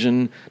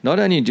decision, not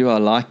only do I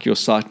like your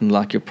site and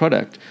like your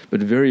product,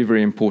 but very,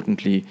 very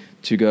importantly,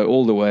 to go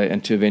all the way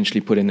and to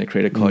eventually put in their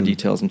credit card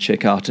details and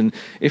check out. And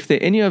if there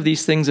are any of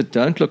these things that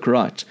don't look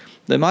right,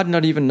 they might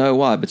not even know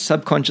why, but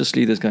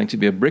subconsciously there's going to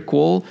be a brick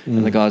wall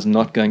and the guy's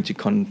not going to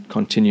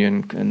continue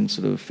and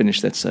sort of finish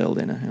that sale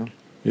then.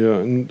 Yeah,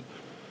 and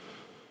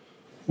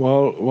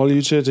while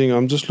you're chatting,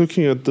 I'm just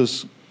looking at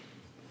this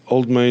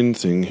Old Main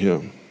thing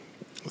here.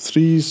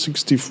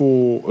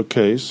 $364 a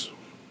case,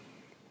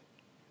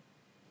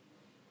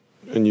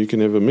 and you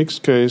can have a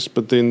mixed case,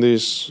 but then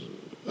there's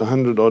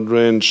 100 odd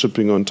rand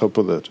shipping on top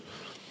of that.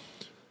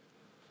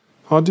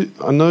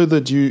 I know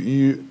that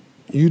you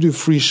do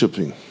free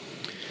shipping.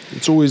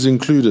 It's always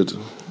included,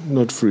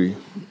 not free.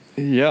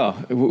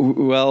 Yeah,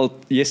 well,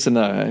 yes and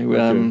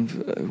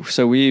no.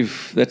 So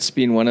that's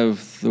been one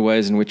of the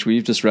ways in which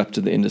we've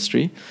disrupted the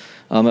industry.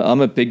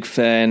 I'm a big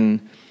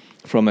fan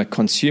from a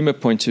consumer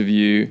point of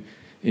view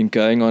in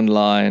going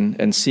online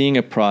and seeing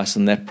a price,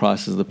 and that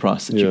price is the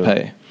price that you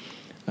pay.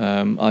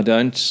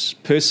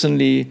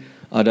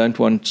 I don't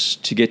want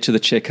to get to the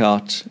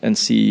checkout and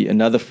see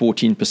another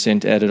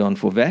 14% added on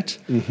for VAT.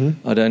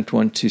 I don't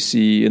want to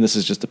see, and this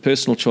is just a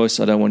personal choice,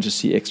 I don't want to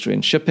see extra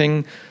in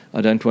shipping.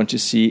 I don't want to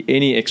see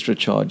any extra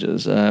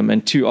charges.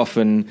 And too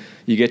often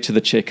you get to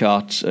the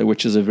checkout,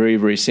 which is a very,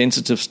 very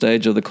sensitive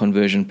stage of the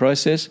conversion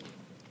process,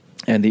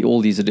 and all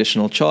these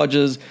additional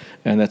charges,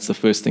 and that's the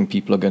first thing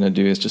people are going to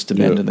do is just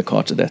abandon the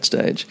cart at that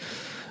stage.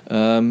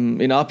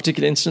 In our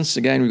particular instance,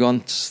 again, we've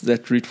gone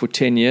that route for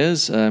 10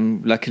 years.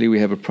 Luckily, we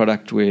have a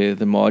product where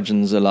the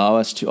margins allow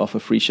us to offer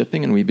free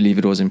shipping, and we believe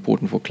it was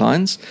important for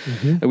clients.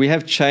 We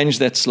have changed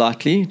that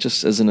slightly,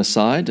 just as an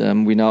aside.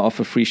 We now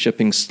offer free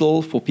shipping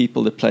still for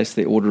people that place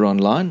their order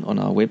online on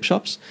our web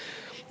shops.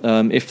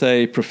 If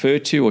they prefer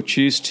to or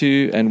choose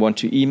to and want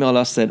to email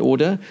us that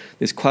order,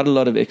 there's quite a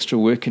lot of extra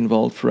work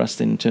involved for us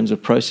in terms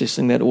of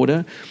processing that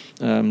order.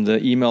 The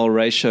email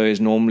ratio is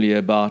normally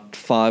about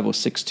 5 or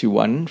 6 to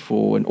 1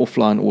 for an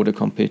offline order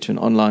compared to an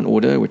online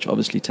order, which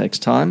obviously takes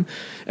time.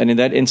 And in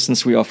that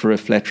instance, we offer a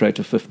flat rate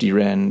of 50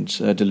 Rand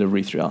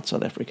delivery throughout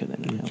South Africa.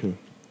 Then, okay.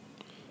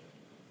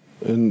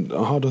 And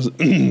how does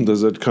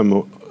that come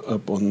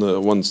up on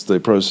once they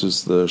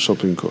process the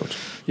shopping cart?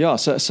 Yeah,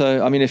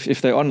 so I mean, if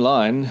they're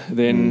online,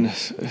 then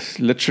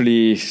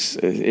literally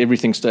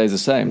everything stays the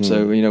same.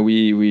 So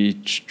we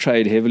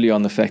trade heavily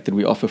on the fact that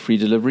we offer free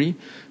delivery.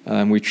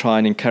 We try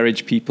and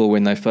encourage people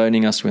when they're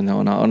phoning us, when they're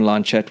on our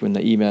online chat, when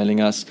they're emailing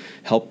us,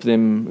 help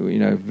them,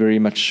 very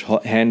much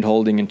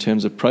hand-holding in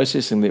terms of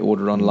processing their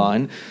order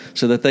online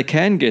so that they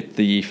can get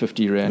the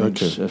 50 Rand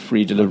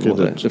free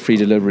delivery. The free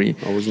delivery.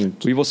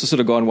 We've also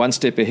sort of gone one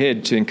step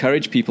ahead to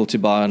encourage people to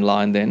buy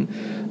online then,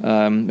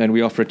 and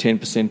we offer a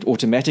 10%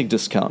 automatic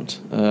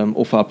discount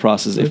off our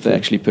prices if they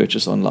actually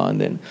purchase online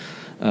then.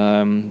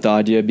 The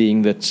idea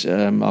being that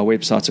our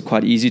websites are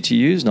quite easy to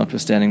use,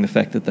 notwithstanding the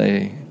fact that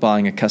they're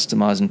buying a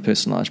customized and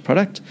personalized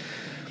product.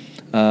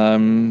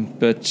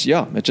 But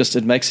yeah,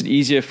 it makes it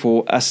easier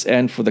for us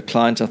and for the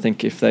client, I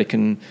think, if they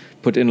can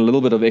put in a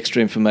little bit of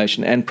extra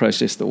information and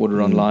process the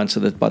order online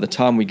so that by the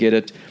time we get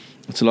it,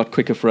 it's a lot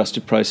quicker for us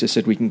to process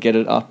it. We can get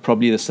it out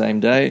probably the same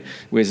day,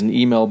 whereas an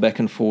email back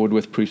and forward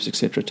with proofs,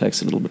 etc.,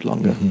 takes a little bit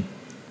longer. Mm-hmm.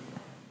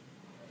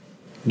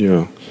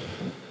 Yeah.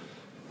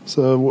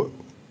 So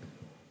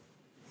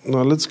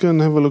now let's go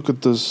and have a look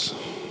at this.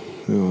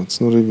 Yeah,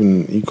 it's not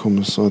even an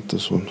e-commerce site,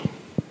 this one.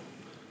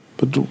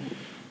 But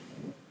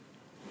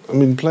I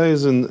mean,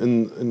 players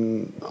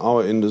in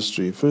our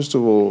industry, first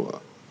of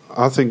all,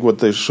 I think what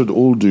they should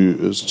all do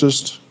is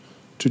just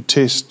to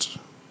test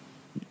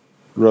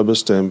Rubber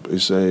Stamp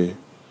SA.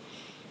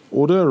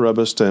 Order a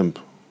rubber stamp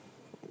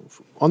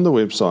on the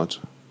website,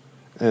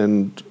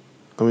 and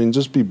I mean,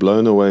 just be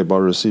blown away by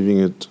receiving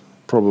it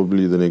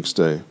probably the next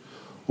day.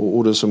 Or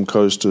order some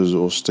coasters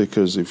or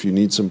stickers if you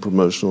need some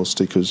promotional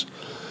stickers.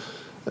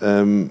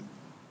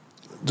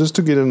 Just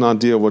to get an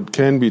idea of what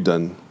can be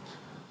done.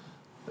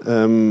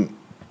 But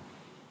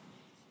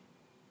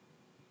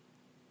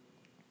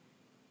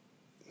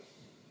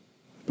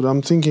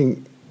I'm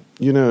thinking,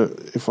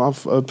 if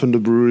I've opened a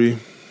brewery,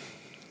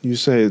 you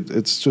say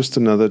it's just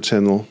another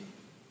channel.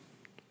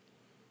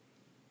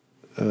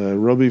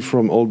 Robbie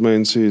from Old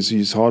Main says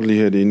he's hardly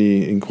had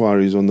any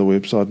inquiries on the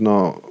website.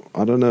 Now,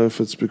 I don't know if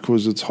it's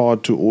because it's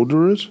hard to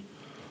order it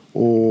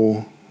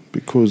or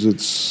because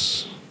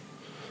it's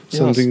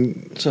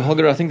something... Yeah, so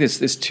Holger, I think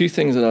there's two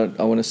things that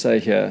I want to say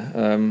here,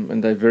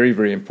 and they're very,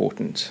 very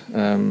important.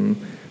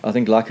 I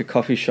think like a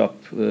coffee shop,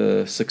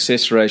 the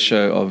success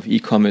ratio of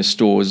e-commerce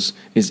stores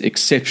is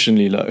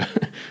exceptionally low.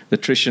 The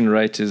attrition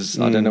rate is,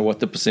 I don't know what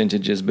the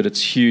percentage is, but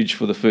it's huge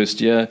for the first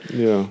year.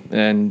 Yeah.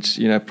 And,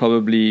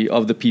 probably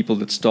of the people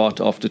that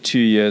start after 2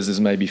 years, there's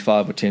maybe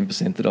 5 or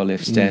 10% that are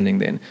left standing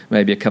then.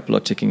 Maybe a couple are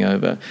ticking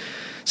over.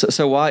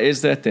 So why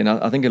is that then?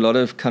 I think a lot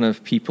of kind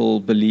of people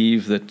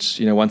believe that,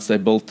 once they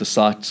built the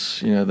site,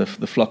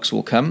 the flocks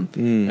will come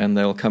and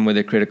they'll come with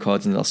their credit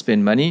cards and they'll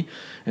spend money.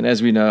 And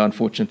as we know,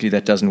 unfortunately,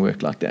 that doesn't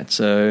work like that.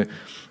 So,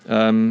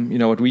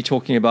 what we're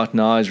talking about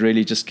now is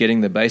really just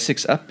getting the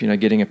basics up,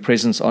 getting a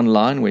presence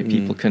online where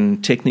people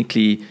can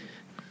technically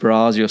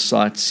browse your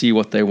site, see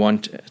what they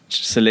want,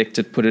 select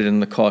it, put it in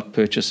the cart,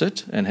 purchase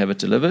it, and have it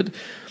delivered.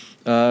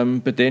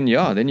 But then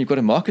you've got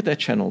to market that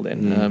channel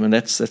then, and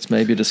that's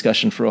maybe a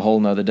discussion for a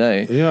whole nother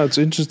day. Yeah, it's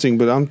interesting,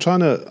 but this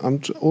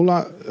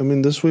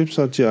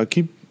website, I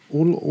keep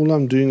all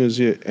I'm doing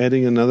is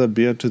adding another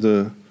beer to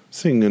the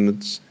thing, and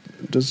it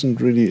doesn't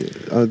really.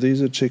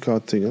 There's a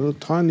checkout thing, a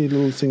tiny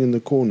little thing in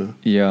the corner.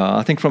 Yeah,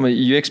 I think from a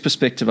UX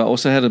perspective, I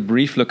also had a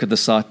brief look at the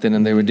site then,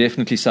 and there were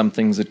definitely some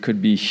things that could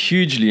be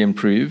hugely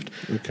improved,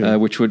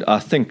 which would, I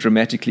think,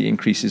 dramatically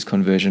increase his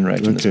conversion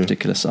rate on this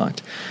particular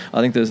site.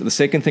 I think the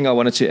second thing I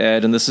wanted to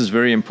add, and this is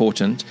very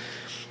important,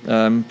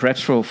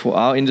 perhaps for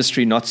our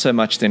industry, not so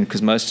much then,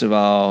 because most of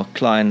our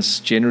clients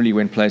generally,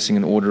 when placing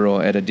an order,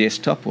 are at a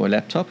desktop or a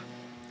laptop.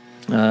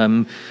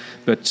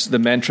 But the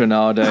mantra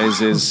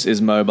nowadays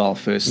is mobile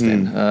first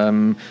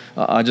then.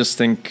 I just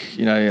think,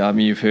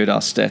 you've heard our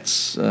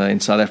stats in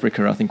South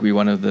Africa. I think we're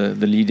one of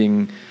the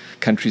leading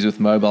countries with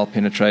mobile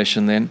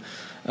penetration then.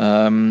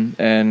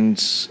 And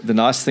the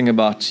nice thing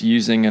about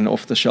using an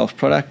off-the-shelf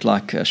product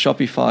like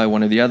Shopify,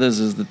 one of the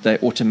others, is that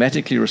they're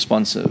automatically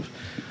responsive.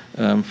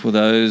 For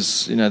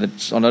those,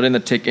 that are not in the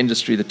tech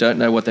industry that don't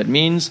know what that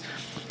means,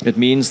 it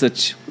means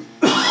that...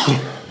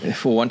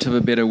 for want of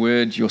a better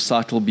word, your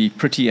site will be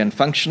pretty and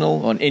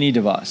functional on any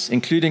device,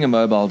 including a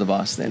mobile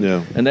device then.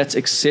 Yeah. And that's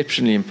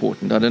exceptionally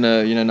important. I don't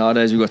know,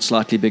 nowadays we've got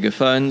slightly bigger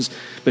phones,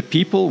 but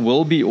people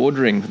will be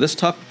ordering this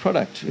type of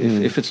product.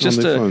 If it's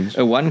just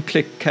a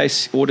one-click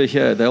case order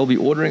here, they'll be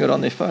ordering it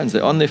on their phones.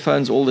 They're on their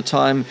phones all the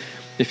time.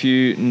 If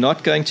you're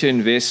not going to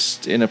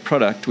invest in a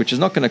product, which is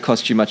not going to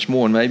cost you much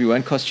more and maybe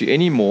won't cost you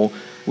any more,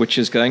 which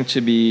is going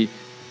to be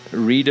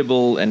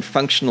readable and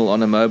functional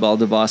on a mobile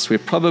device where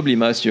probably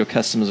most of your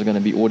customers are going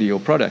to be order your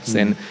products,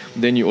 then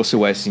you're also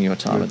wasting your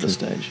time at this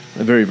stage.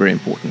 Very, very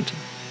important.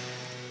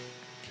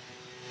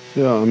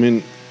 Yeah,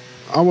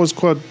 I was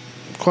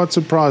quite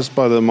surprised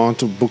by the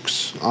amount of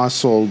books I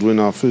sold when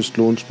I first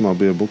launched my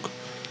beer book.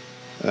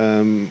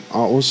 I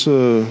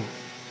also,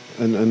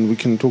 and we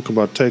can talk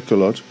about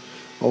Takealot,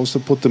 I also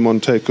put them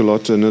on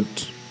Takealot, and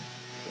it...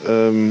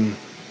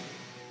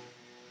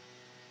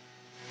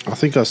 I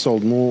think I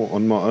sold more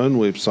on my own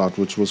website,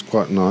 which was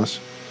quite nice.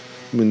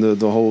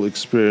 The whole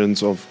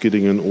experience of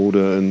getting an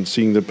order and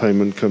seeing the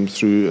payment come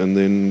through and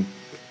then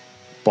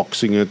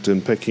boxing it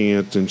and packing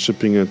it and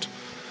shipping it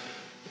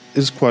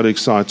is quite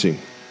exciting.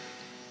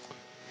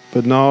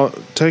 But now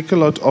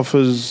Takealot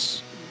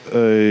offers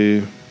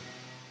a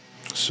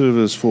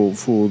service for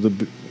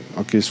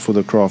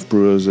the craft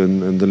brewers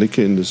and the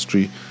liquor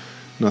industry,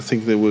 and I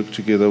think they work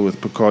together with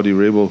Bacardi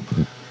Rebel,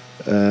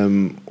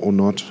 or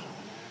not.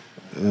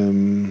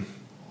 And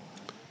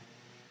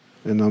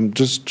I'm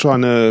just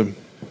trying to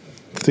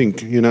think,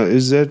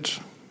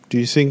 do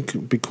you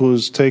think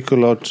because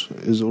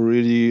Takealot is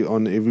already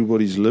on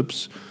everybody's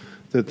lips,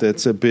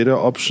 that's a better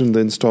option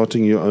than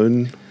starting your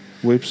own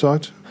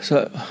website?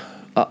 So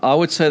I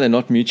would say they're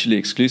not mutually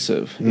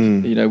exclusive.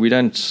 We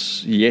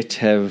don't yet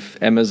have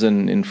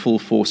Amazon in full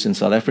force in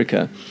South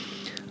Africa,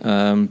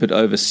 but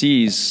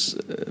overseas,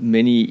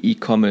 many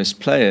e-commerce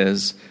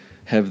players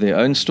have their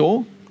own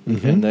store.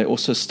 And they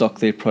also stock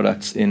their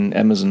products in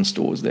Amazon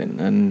stores then.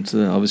 And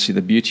obviously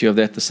the beauty of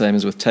that, the same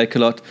as with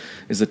Takealot,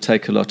 is that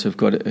Takealot have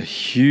got a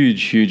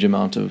huge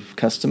amount of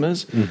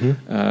customers.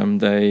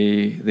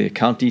 Their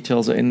account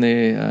details are in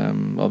there.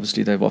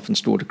 Obviously they've often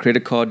stored a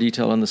credit card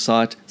detail on the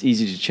site. It's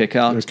easy to check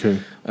out.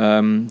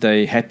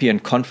 They're happy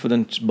and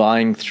confident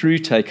buying through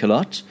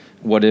Takealot,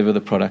 whatever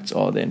the products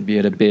are then, be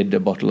it a bed, a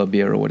bottle of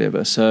beer or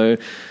whatever. So,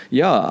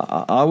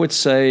 I would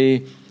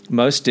say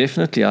most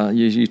definitely.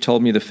 You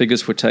told me the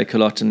figures for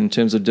Takealot, and in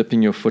terms of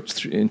dipping your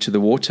foot into the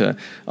water,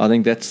 I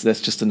think that's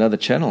just another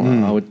channel.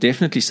 I would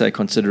definitely say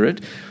consider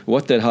it.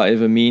 What that,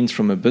 however, means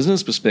from a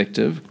business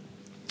perspective,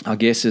 I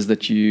guess, is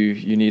that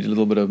you need a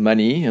little bit of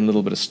money and a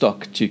little bit of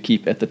stock to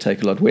keep at the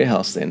Takealot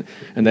warehouse then,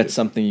 and that's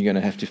something you're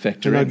going to have to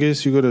factor in. And I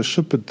guess you got to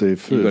ship it there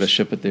first. You've got to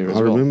ship it there as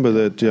well. I remember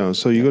that, yeah.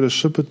 So you got to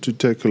ship it to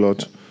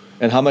Takealot.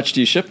 And how much do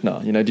you ship now?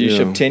 Do you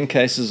ship 10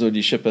 cases or do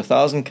you ship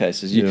 1,000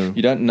 cases?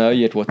 You don't know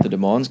yet what the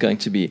demand's going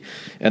to be.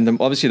 And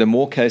obviously the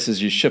more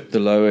cases you ship, the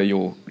lower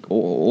your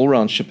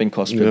all-round shipping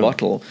cost per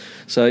bottle.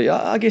 So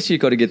I guess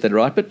you've got to get that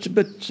right.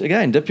 But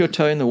again, dip your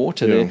toe in the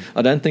water there.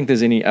 I don't think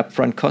there's any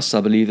upfront costs. I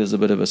believe there's a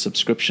bit of a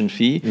subscription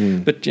fee.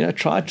 But,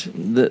 try it.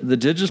 The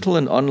digital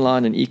and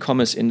online and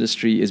e-commerce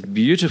industry is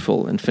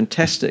beautiful and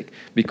fantastic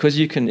because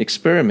you can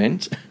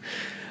experiment.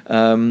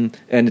 And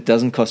it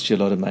doesn't cost you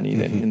a lot of money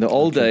then. In the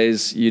old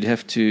days, you'd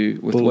have to,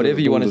 with whatever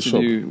you wanted to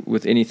do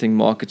with anything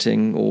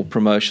marketing or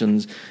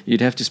promotions, you'd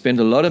have to spend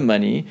a lot of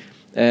money,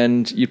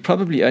 and you'd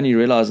probably only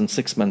realize in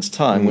 6 months'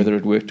 time whether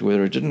it worked or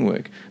whether it didn't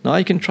work. Now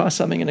you can try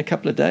something in a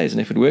couple of days,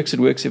 and if it works, it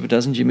works. If it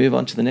doesn't, you move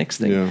on to the next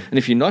thing. And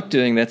if you're not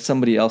doing that,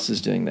 somebody else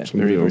is doing that,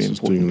 very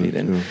importantly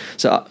then.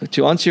 So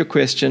to answer your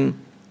question,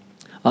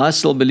 I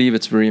still believe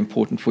it's very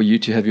important for you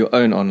to have your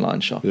own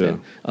online shop. Then.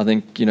 I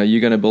think,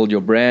 you're going to build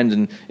your brand,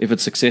 and if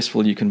it's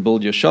successful, you can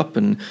build your shop.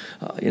 And,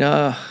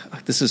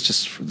 this is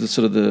just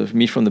the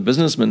me from the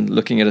businessman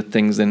looking at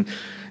things. And,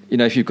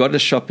 if you've got a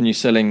shop and you're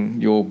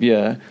selling your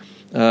beer,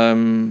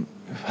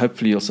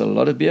 hopefully you'll sell a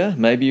lot of beer.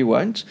 Maybe you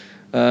won't.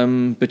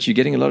 But you're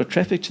getting a lot of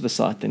traffic to the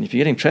site. Then if you're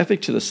getting traffic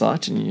to the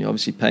site and you're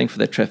obviously paying for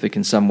that traffic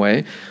in some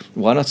way,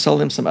 why not sell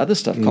them some other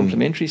stuff,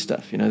 complementary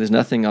stuff? There's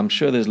nothing, I'm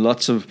sure there's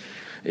lots of,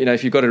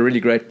 if you've got a really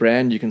great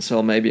brand, you can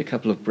sell maybe a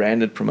couple of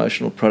branded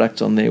promotional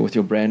products on there with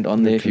your brand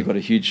on there. If you've got a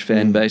huge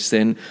fan base,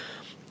 then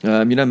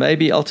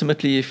maybe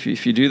ultimately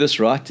if you do this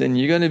right, then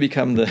you're going to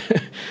become the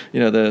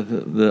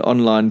the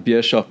online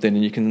beer shop then,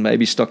 and you can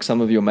maybe stock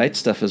some of your mate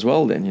stuff as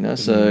well then,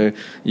 so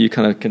you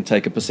kind of can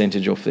take a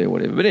percentage off there or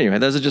whatever. But anyway,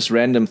 those are just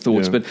random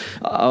thoughts. But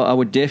I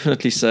would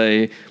definitely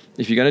say,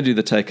 if you're going to do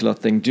the Takealot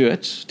thing, do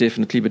it,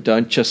 definitely, but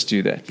don't just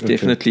do that.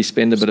 Definitely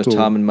spend a bit of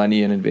time and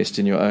money and invest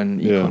in your own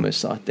e-commerce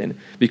site then,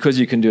 because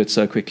you can do it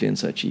so quickly and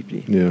so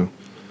cheaply. Yeah.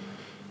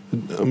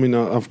 I mean,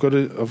 I've got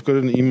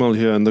an email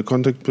here, and the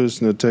contact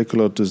person at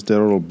Takealot is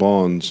Daryl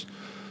Barnes.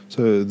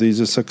 So there's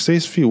a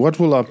success fee. What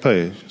will I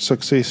pay?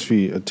 Success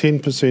fee, a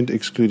 10%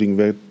 excluding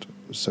VAT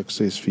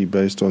success fee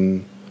based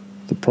on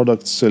the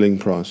product's selling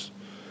price.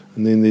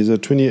 And then there's a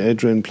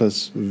 28 Rand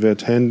plus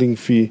VAT handling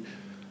fee.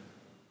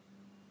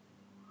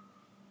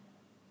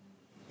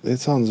 That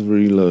sounds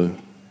very low.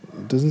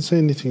 It doesn't say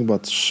anything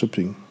about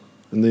shipping.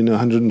 And then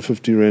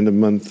 150 Rand a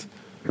month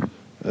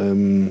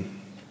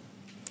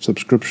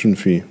subscription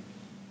fee.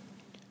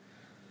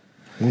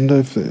 I wonder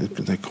if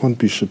they can't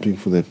be shipping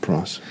for that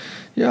price.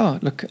 Yeah,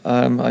 look,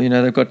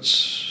 they've got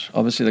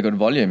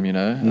volume,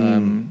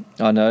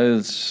 I know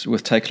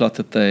with Takealot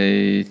that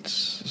they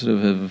sort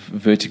of have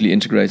vertically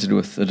integrated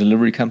with a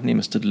delivery company,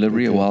 Mr.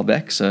 Delivery, a while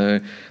back. So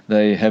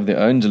they have their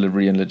own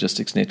delivery and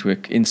logistics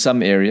network in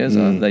some areas.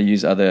 They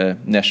use other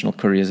national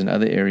couriers in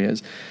other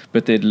areas,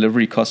 but their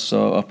delivery costs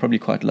are probably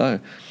quite low.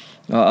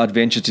 I'd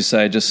venture to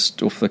say,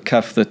 just off the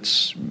cuff,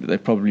 that they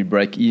probably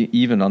break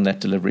even on that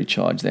delivery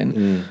charge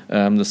then.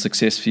 The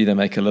success fee, they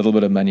make a little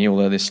bit of money,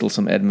 although there's still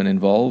some admin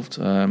involved.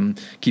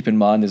 Keep in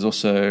mind there's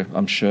also,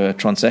 I'm sure,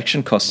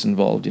 transaction costs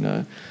involved,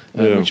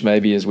 which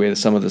maybe is where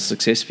some of the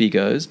success fee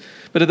goes.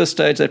 But at this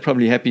stage, they're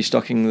probably happy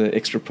stocking the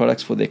extra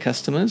products for their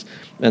customers,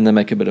 and they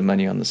make a bit of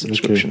money on the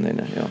subscription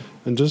then. Yeah.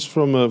 And just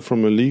from a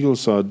legal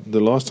side, the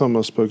last time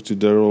I spoke to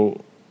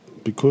Daryl,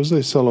 because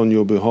they sell on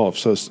your behalf,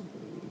 so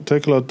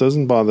Takealot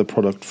doesn't buy the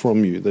product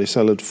from you; they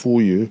sell it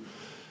for you,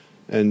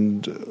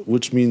 and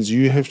which means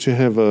you have to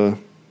have a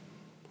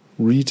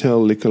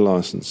retail liquor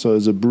license. So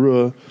as a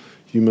brewer,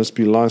 you must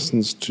be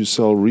licensed to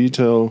sell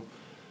retail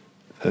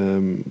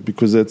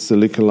because that's the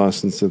liquor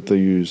license that they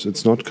use.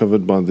 It's not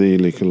covered by their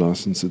liquor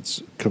license.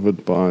 It's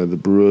covered by the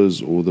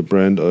brewer's or the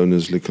brand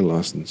owner's liquor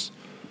license.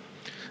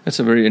 That's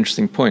a very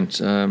interesting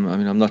point. I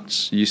mean, I'm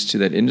not used to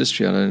that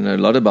industry. I don't know a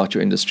lot about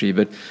your industry,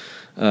 but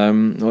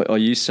are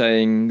you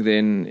saying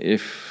then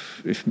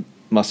if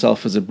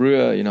myself as a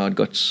brewer, I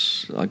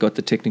got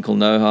the technical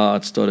know-how,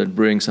 I'd started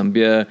brewing some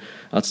beer,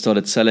 I'd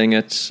started selling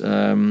it,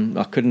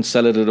 I couldn't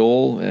sell it at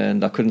all,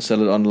 and I couldn't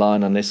sell it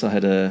online unless I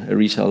had a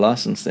retail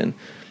license then?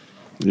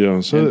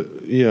 Yeah,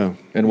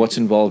 And what's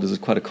involved? Is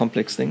it quite a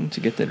complex thing to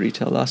get that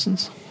retail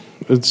license?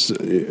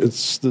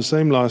 It's the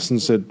same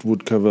license that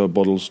would cover a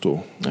bottle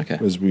store,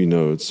 as we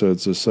know it. So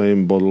it's the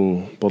same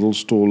bottle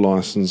store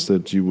license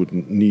that you would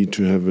need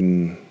to have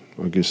in,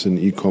 I guess, an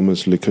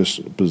e-commerce liquor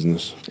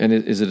business. And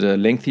is it a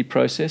lengthy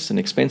process, an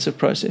expensive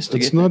process to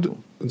get that?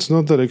 It's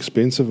not that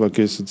expensive. I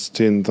guess it's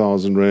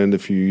 10,000 Rand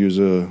if you use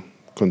a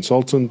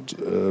consultant,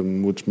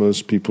 which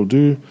most people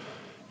do.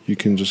 You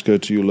can just go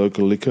to your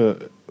local liquor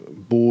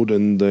board,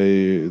 and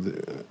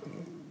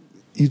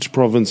each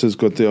province has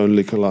got their own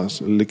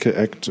liquor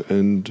act,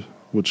 and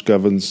which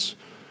governs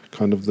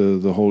kind of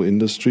the whole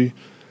industry.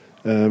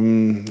 I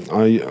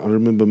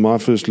remember my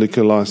first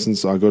liquor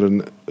license, I got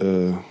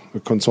a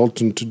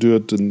consultant to do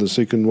it, and the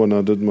second one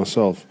I did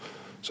myself.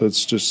 So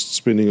it's just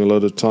spending a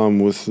lot of time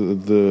with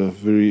the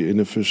very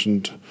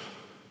inefficient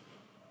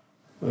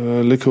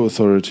liquor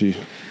authority.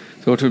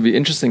 So what would be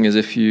interesting is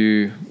if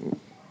you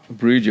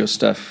brewed your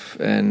stuff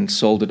and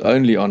sold it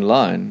only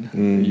online,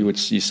 you're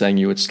saying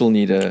you would still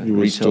need a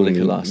retail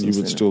liquor license.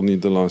 You would still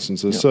need the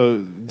licenses. Yeah.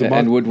 So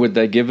and would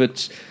they give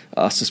it?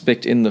 I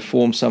suspect in the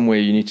form somewhere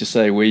you need to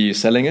say where you're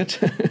selling it.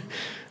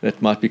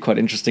 That might be quite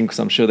interesting because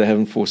I'm sure they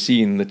haven't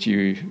foreseen that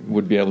you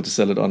would be able to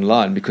sell it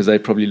online because they're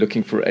probably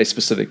looking for a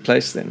specific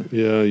place then.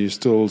 Yeah,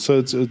 so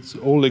it's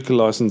all liquor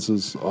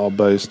licenses are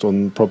based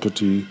on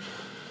property,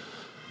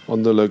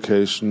 on the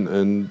location,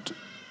 and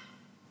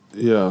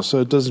yeah,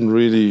 so it doesn't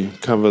really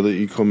cover the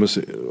e-commerce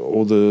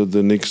or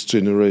the next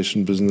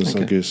generation business,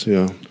 I guess,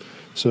 yeah.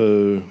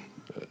 So,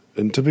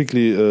 and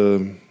typically a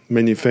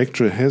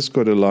manufacturer has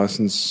got a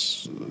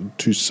license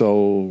to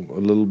sell a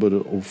little bit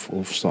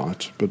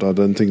off-site, but I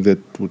don't think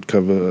that would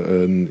cover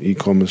an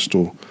e-commerce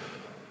store.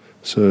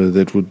 So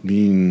that would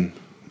mean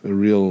a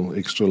real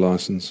extra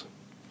license.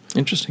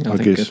 Interesting. I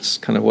think it's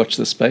kind of watch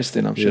the space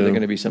then. I'm sure there are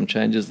going to be some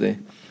changes there.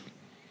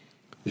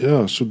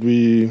 Yeah, should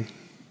we...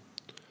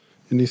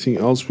 Anything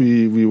else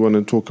we want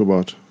to talk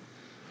about?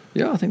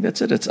 Yeah, I think that's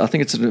it. I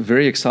think it's a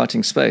very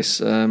exciting space.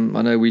 I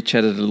know we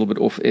chatted a little bit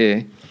off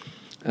air.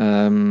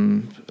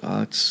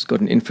 It's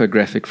got an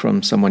infographic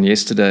from someone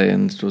yesterday,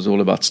 and it was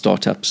all about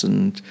startups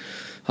and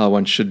how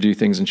one should do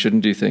things and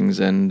shouldn't do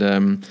things. And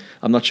I'm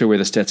not sure where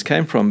the stats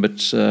came from, but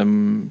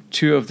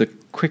two of the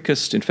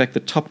quickest, in fact, the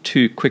top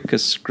two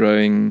quickest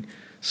growing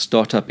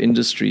startup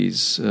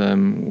industries.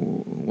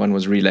 One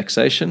was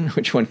relaxation,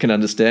 which one can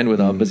understand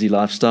with our busy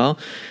lifestyle,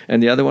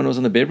 and the other one was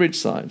on the beverage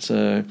side.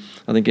 So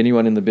I think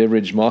anyone in the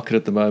beverage market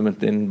at the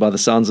moment, then by the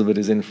sounds of it,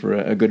 is in for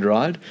a good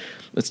ride.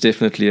 It's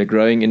definitely a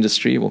growing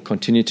industry, will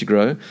continue to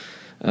grow,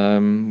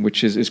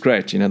 which is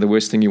great. The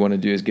worst thing you want to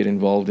do is get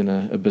involved in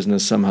a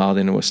business somehow,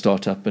 then or a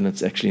startup, and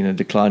it's actually in a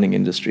declining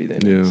industry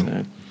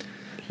then.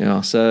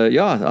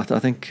 I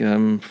think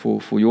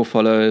for your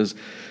followers,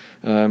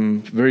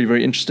 very,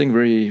 very interesting,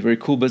 very, very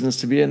cool business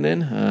to be in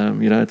then.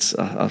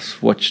 I've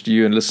watched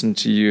you and listened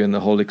to you and the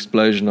whole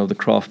explosion of the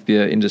craft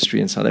beer industry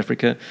in South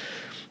Africa.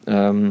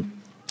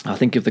 I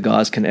think if the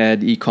guys can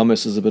add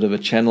e-commerce as a bit of a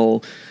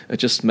channel, it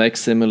just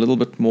makes them a little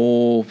bit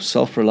more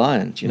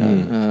self-reliant,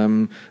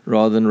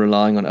 rather than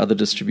relying on other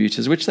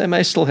distributors, which they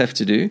may still have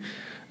to do.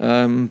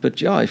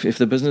 But if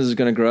the business is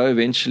going to grow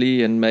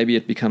eventually, and maybe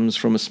it becomes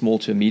from a small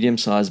to a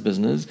medium-sized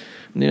business,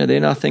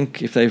 then I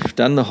think if they've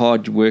done the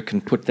hard work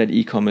and put that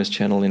e-commerce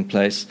channel in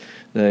place,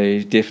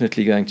 they're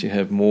definitely going to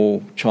have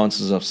more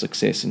chances of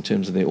success in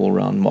terms of their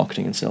all-round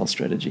marketing and sales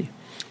strategy.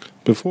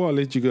 Before I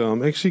let you go,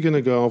 I'm actually going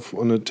to go off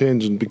on a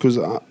tangent because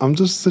I'm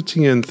just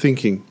sitting here and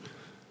thinking,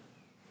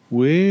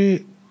 where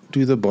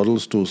do the bottle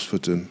stores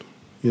fit in?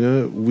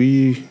 Your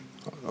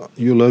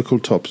local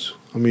Tops.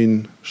 I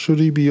mean, should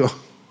he be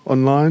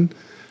online?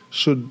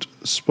 Should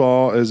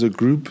SPAR as a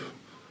group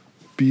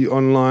be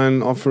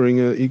online offering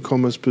an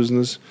e-commerce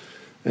business?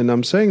 And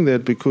I'm saying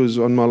that because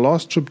on my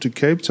last trip to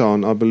Cape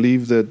Town, I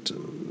believe that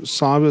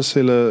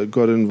CyberSeller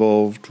got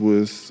involved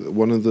with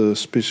one of the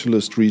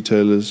specialist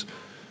retailers,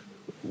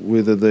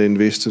 whether they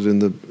invested in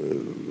the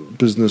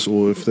business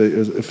or if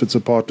it's a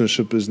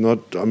partnership is not.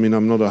 I mean,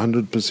 I'm not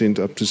 100%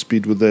 up to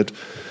speed with that.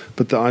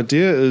 But the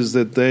idea is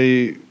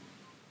that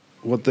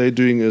what they're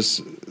doing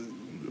is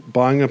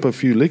buying up a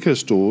few liquor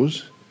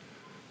stores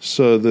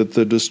so that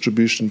the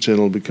distribution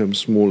channel becomes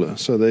smaller.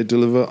 So they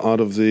deliver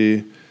out of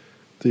the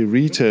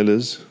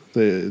retailers.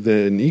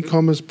 They're an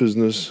e-commerce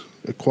business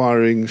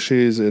acquiring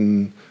shares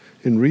in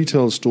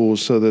retail stores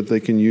so that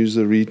they can use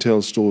the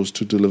retail stores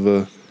to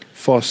deliver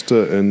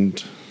faster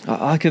and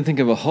I can think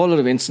of a whole lot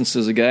of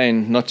instances,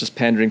 again, not just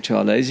pandering to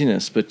our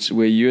laziness, but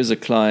where you as a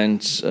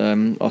client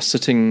are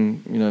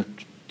sitting,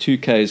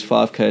 2Ks,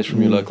 5Ks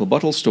from your local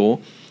bottle store,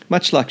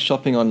 much like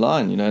shopping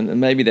online, and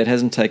maybe that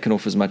hasn't taken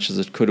off as much as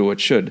it could or it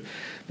should.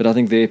 But I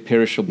think they're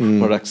perishable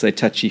products, they're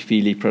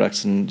touchy-feely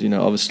products, and,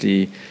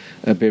 obviously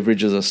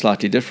beverages are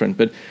slightly different.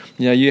 But,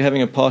 you're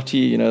having a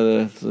party,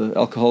 the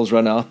alcohol's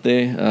run out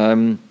there.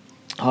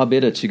 How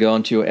better to go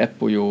onto your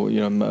app or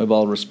your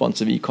mobile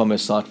responsive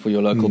e-commerce site for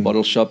your local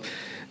bottle shop,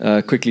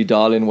 quickly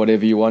dial in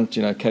whatever you want,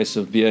 a case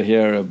of beer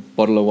here, a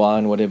bottle of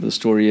wine, whatever the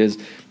story is,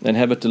 and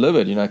have it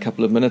delivered, a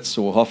couple of minutes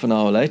or half an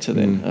hour later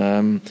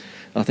then.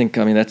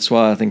 That's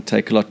why I think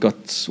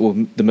Takealot or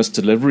the Missed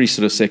Delivery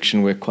sort of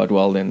section worked quite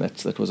well then.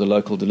 That was a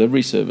local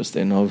delivery service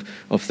then of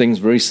things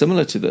very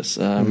similar to this.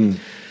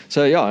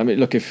 So,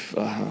 look, if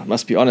I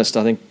must be honest,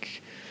 I think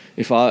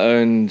if I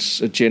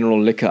owned a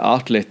general liquor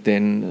outlet,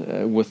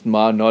 then with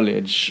my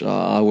knowledge,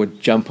 I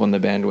would jump on the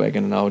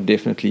bandwagon and I would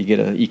definitely get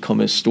an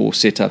e-commerce store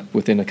set up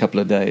within a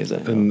couple of days.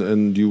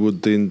 And you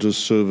would then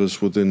just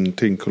service within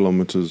 10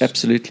 kilometers?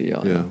 Absolutely,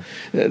 yeah.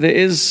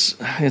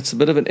 It's a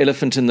bit of an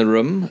elephant in the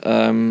room,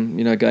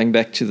 going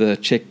back to the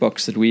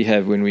checkbox that we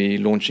have when we're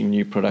launching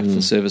new products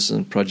and services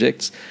and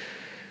projects.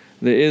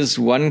 There is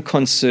one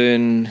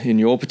concern in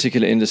your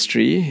particular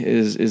industry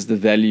is the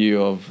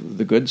value of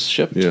the goods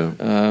shipped.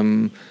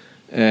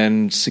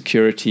 And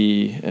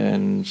security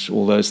and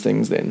all those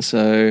things then.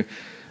 So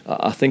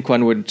I think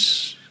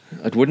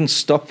it wouldn't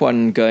stop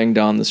one going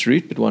down this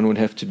route, but one would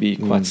have to be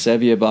quite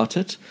savvy about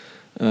it.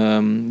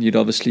 You'd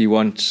obviously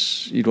want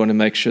to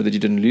make sure that you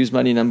didn't lose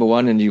money, number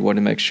one, and you want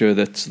to make sure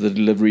that the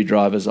delivery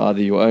drivers,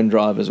 either your own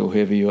drivers or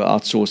whoever you're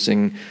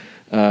outsourcing,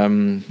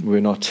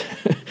 were not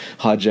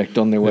hijacked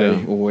on their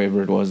way or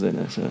wherever it was then.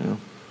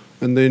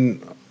 And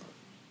then,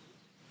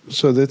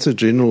 so that's a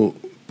general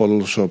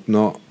bottle shop.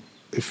 Now,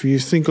 if you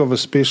think of a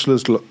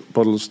specialist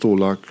bottle store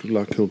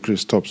like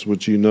Hillcrest Tops,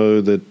 which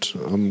that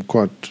I'm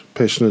quite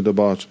passionate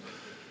about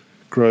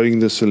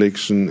growing the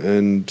selection,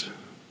 and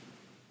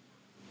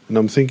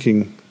I'm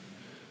thinking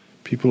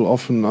people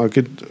often, I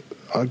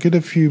get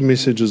a few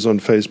messages on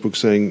Facebook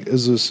saying,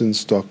 is this in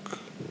stock?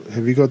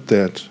 Have you got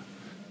that?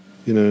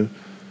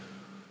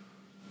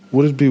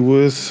 Would it be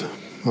worth,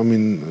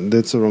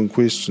 that's the wrong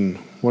question.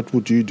 What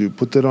would you do?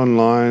 Put that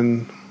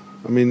online?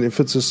 If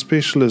it's a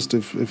specialist,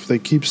 if they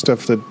keep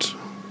stuff that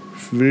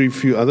very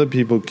few other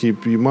people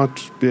keep, you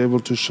might be able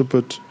to ship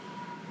it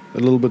a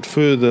little bit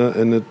further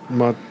and it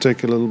might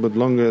take a little bit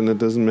longer and it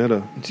doesn't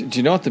matter. Do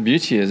you know what the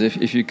beauty is?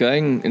 If you're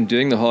going and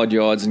doing the hard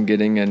yards and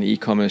getting an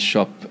e-commerce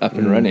shop up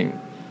and running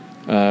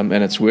and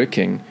it's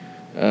working,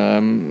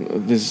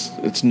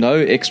 it's no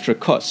extra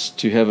cost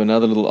to have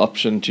another little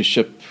option to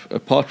ship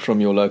apart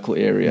from your local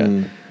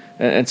area.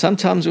 And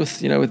sometimes with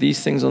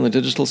these things on the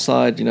digital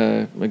side,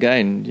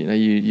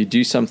 you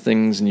do some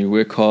things and you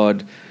work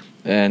hard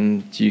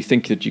and you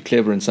think that you're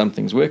clever and some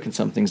things work and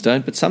some things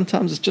don't, but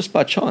sometimes it's just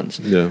by chance.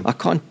 I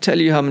can't tell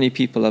you how many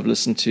people I've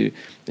listened to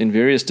in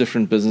various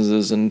different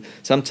businesses, and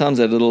sometimes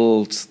that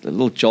little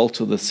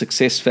jolt or the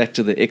success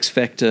factor, the X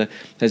factor,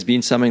 has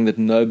been something that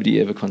nobody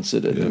ever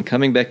considered. And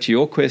coming back to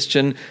your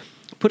question,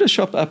 put a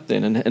shop up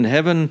then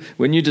and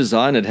when you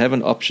design it, have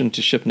an option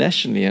to ship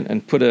nationally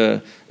and put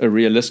a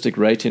realistic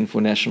rate in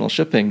for national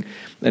shipping.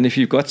 And if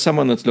you've got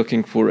someone that's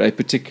looking for a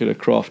particular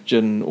craft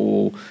gin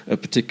or a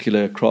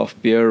particular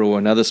craft beer or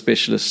another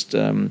specialist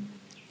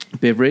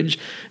beverage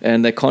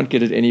and they can't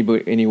get it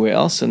anywhere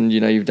else, and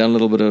you've done a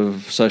little bit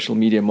of social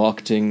media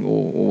marketing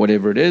or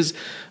whatever it is,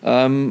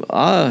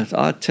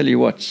 I tell you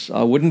what,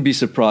 I wouldn't be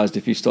surprised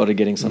if you started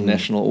getting some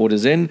national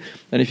orders in.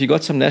 And if you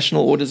got some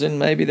national orders in,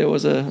 maybe there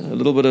was a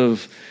little bit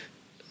of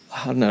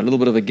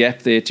a gap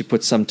there to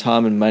put some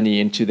time and money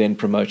into then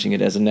promoting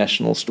it as a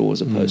national store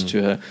as opposed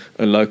to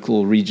a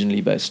local,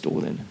 regionally based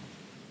store then.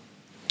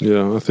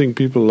 I think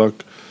people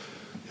like,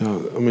 I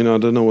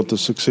don't know what the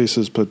success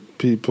is, but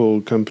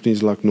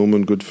companies like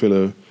Norman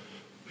Goodfellow,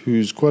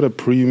 who's quite a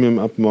premium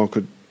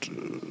upmarket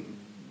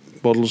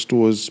bottle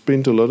store, has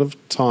spent a lot of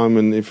time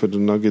and effort,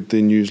 and I get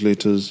their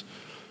newsletters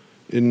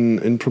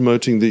in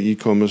promoting the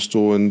e-commerce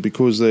store. And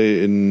because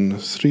they're in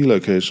 3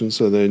 locations,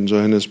 so they're in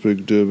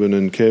Johannesburg, Durban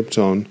and Cape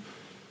Town,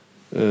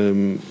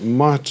 they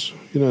might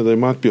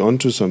be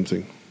onto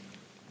something.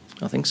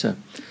 I think so.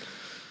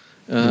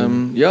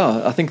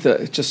 I think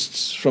that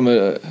just from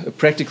a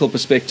practical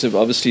perspective,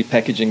 obviously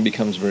packaging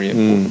becomes very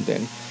important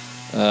then.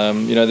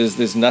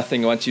 There's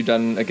nothing, once you've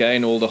done,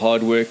 again, all the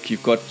hard work,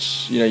 you've got,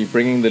 you're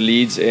bringing the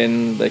leads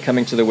in, they're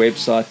coming to the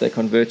website, they're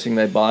converting,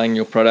 they're buying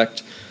your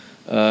product,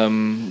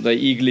 they're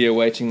eagerly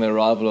awaiting the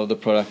arrival of the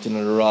product, and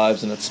it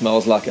arrives and it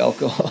smells like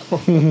alcohol.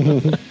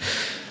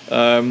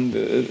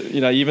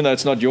 Even though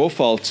it's not your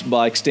fault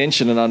by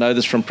extension, and I know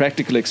this from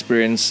practical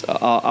experience,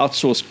 our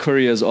outsourced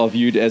couriers are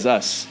viewed as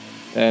us.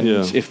 And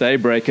if they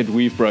break it,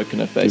 we've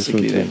broken it,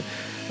 basically, then.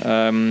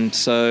 I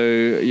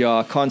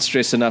can't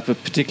stress enough,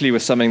 particularly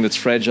with something that's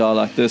fragile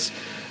like this,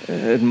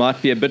 it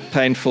might be a bit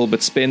painful,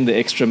 but spend the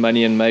extra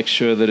money and make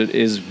sure that it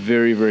is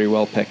very, very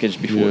well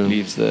packaged before it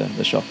leaves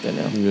the shop there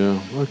now.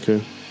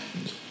 Okay.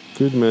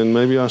 Good, man.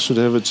 Maybe I should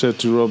have a chat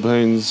to Rob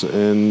Haynes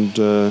and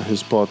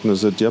his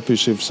partners at Yappie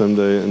Chef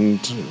someday and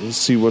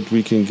see what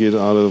we can get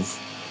out of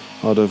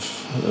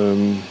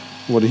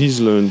what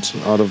he's learned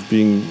out of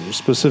being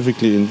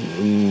specifically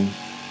in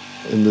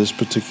this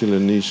particular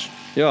niche.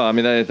 Yeah, I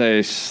mean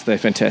they're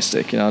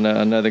fantastic. I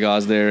know the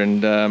guys there,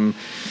 and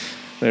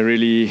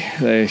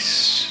they're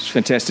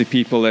fantastic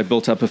people. They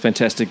built up a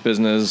fantastic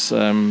business.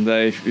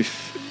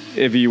 If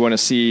ever you want to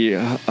see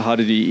how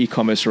to do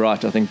e-commerce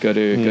right, I think go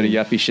to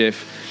Yappie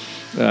Chef.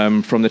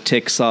 From the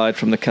tech side,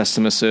 from the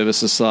customer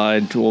services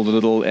side, to all the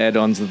little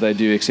add-ons that they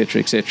do,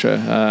 etc., etc.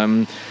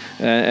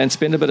 And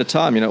spend a bit of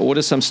time,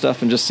 order some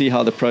stuff and just see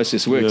how the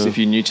process works. If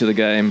you're new to the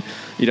game,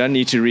 you don't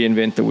need to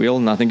reinvent the wheel,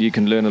 and I think you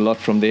can learn a lot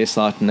from their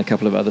site and a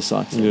couple of other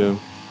sites. Yeah.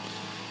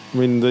 I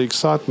mean, the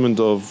excitement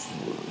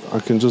I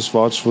can just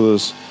vouch for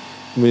this.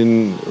 I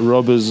mean,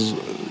 Rob has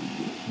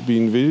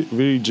been very,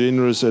 very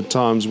generous at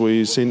times where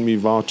he sent me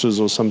vouchers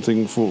or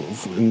something for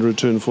in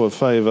return for a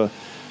favor.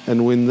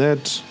 And when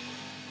that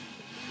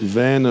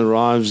van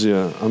arrives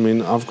here, I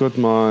mean, I've got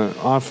my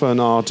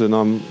iPhone out and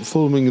I'm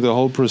filming the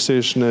whole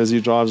procession as he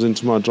drives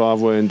into my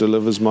driveway and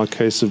delivers my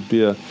case of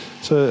beer.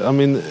 So, I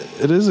mean,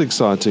 it is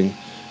exciting.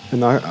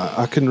 And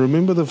I can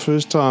remember the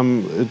first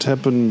time it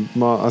happened,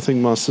 I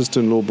think my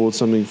sister-in-law bought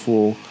something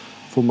for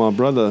my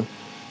brother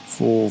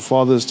for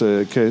Father's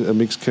Day, a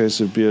mixed case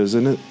of beers.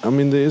 And it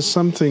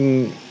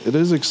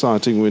is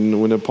exciting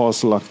when a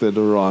parcel like that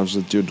arrives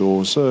at your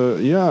door. So,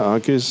 yeah, I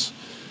guess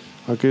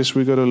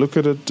we got to look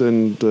at it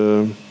and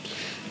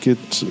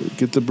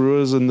get the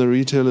brewers and the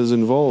retailers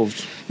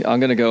involved. Yeah, I'm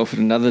going to go off at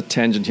another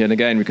tangent here, and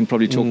again, we can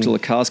probably talk till the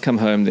cows come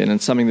home then.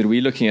 And something that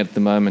we're looking at the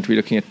moment, we're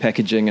looking at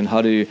packaging and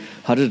how to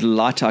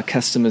delight our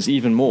customers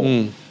even more.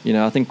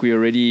 I think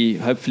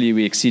hopefully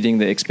we're exceeding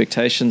the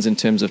expectations in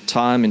terms of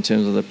time, in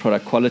terms of the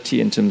product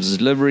quality, in terms of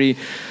delivery.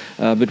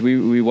 But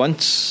we want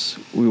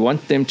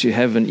them to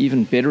have an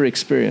even better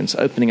experience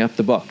opening up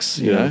the box,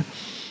 you know.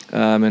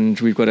 And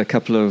we've got a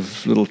couple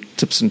of little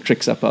tips and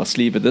tricks up our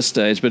sleeve at this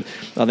stage. But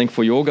I think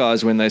for your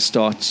guys, when they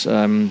start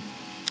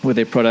with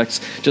their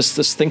products,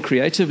 just think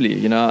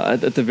creatively.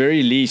 At the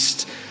very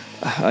least,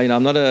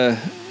 I'm not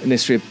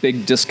necessarily a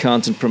big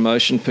discount and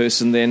promotion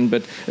person then,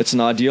 but it's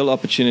an ideal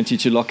opportunity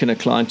to lock in a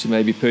client to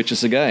maybe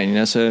purchase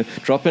again. So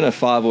drop in a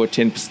 5 or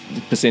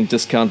 10%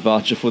 discount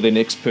voucher for their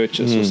next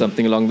purchase or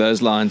something along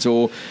those lines,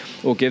 or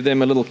give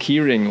them a little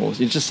keyring or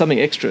just something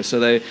extra. So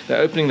they're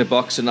opening the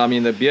box, and I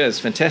mean the beer is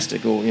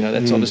fantastic, or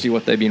that's obviously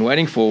what they've been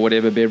waiting for,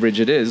 whatever beverage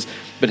it is.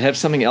 But have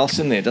something else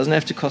in there. It doesn't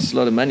have to cost a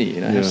lot of money.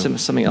 Have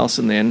something else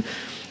in there. And,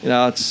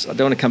 I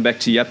don't want to come back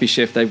to Yappie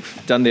Chef.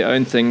 They've done their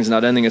own things, and I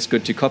don't think it's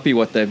good to copy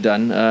what they've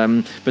done.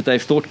 But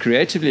they've thought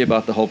creatively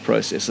about the whole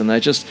process, and they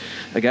don't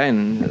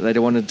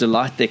want to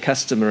delight their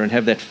customer and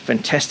have that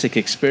fantastic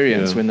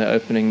experience when they're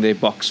opening their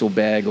box or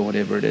bag or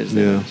whatever it is.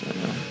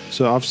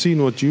 So I've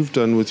seen what you've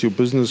done with your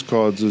business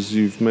cards is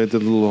you've made the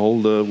little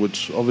holder,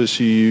 which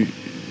obviously a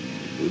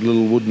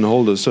little wooden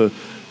holder. So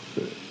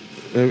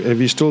have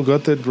you still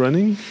got that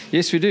running?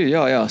 Yes, we do.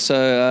 Yeah.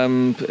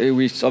 So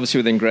we obviously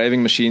with the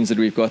engraving machines that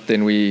we've got,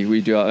 then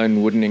we do our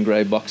own wooden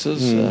engraved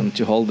boxes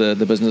to hold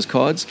the business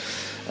cards.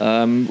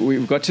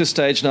 We've got to a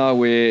stage now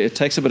where it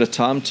takes a bit of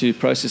time to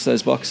process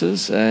those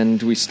boxes,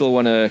 and we still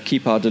want to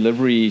keep our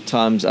delivery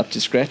times up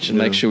to scratch and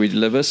make sure we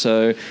deliver.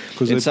 So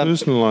because they're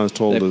personalised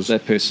holders. They're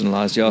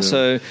personalised, yeah.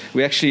 So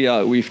we actually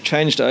we've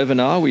changed over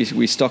now.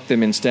 We stock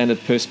them in standard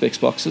Perspex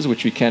boxes,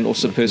 which we can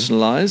also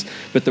personalise.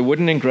 But the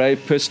wooden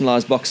engraved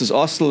personalised boxes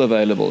are still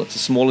available. It's a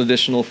small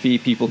additional fee.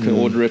 People can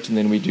order it, and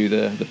then we do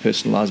the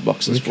personalised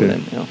boxes for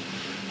them. Yeah.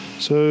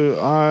 So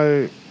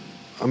I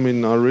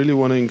really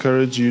want to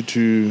encourage you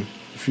to.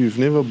 If you've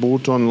never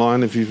bought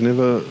online, if you've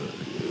never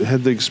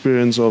had the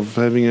experience of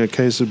having a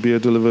case of beer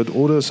delivered,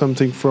 order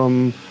something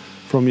from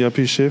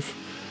Yappie Chef.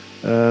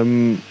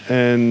 And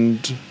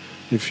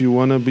if you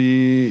want to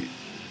be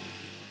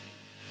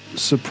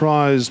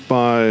surprised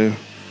by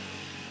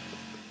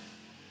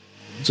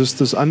just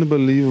this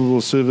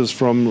unbelievable service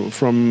from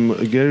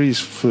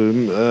Gary's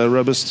firm,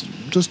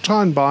 just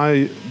try and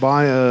buy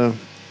a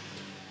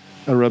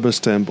rubber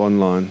stamp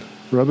online.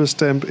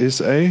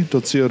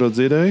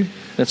 Rubberstampsa.co.za.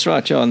 That's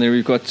right, yeah. And then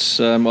we've got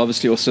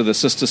obviously also the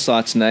sister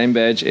sites,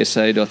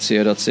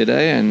 namebadge.sa.co.za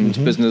and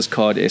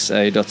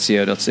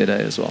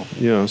businesscard.sa.co.za as well.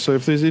 Yeah, so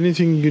if there's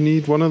anything you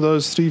need, one of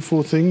those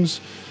 3-4 things,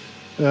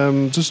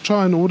 just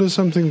try and order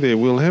something there.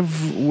 We'll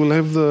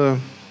have the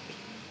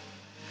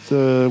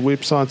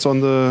websites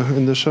in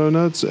the show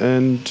notes,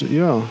 and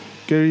yeah.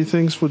 Gary,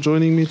 thanks for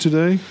joining me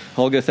today.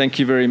 Holger, thank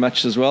you very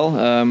much as well.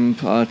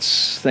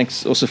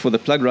 Thanks also for the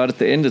plug right at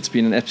the end. It's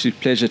been an absolute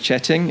pleasure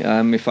chatting.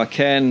 If I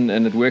can,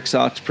 and it works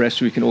out,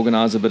 perhaps we can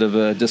organise a bit of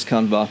a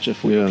discount voucher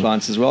for your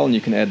clients as well, and you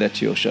can add that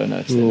to your show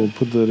notes. We'll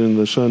put that in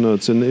the show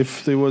notes. And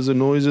if there was a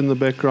noise in the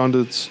background,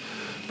 it's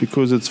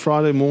because it's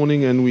Friday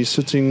morning and we're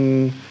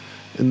sitting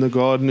in the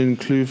garden in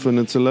Kloof, and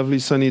it's a lovely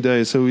sunny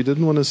day, so we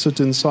didn't want to sit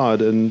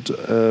inside, and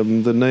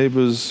the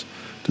neighbours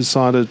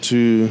decided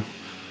to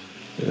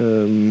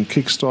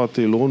kickstart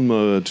their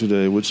lawnmower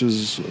today, which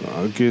is,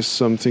 I guess,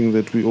 something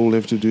that we all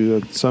have to do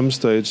at some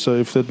stage. So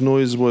if that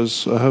noise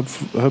was, I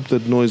hope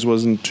that noise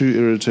wasn't too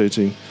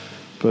irritating.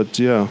 But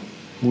yeah,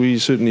 we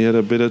certainly had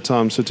a better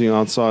time sitting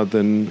outside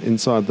than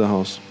inside the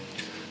house.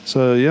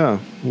 So yeah,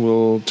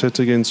 we'll chat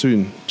again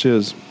soon.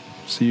 Cheers.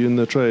 See you in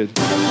the trade.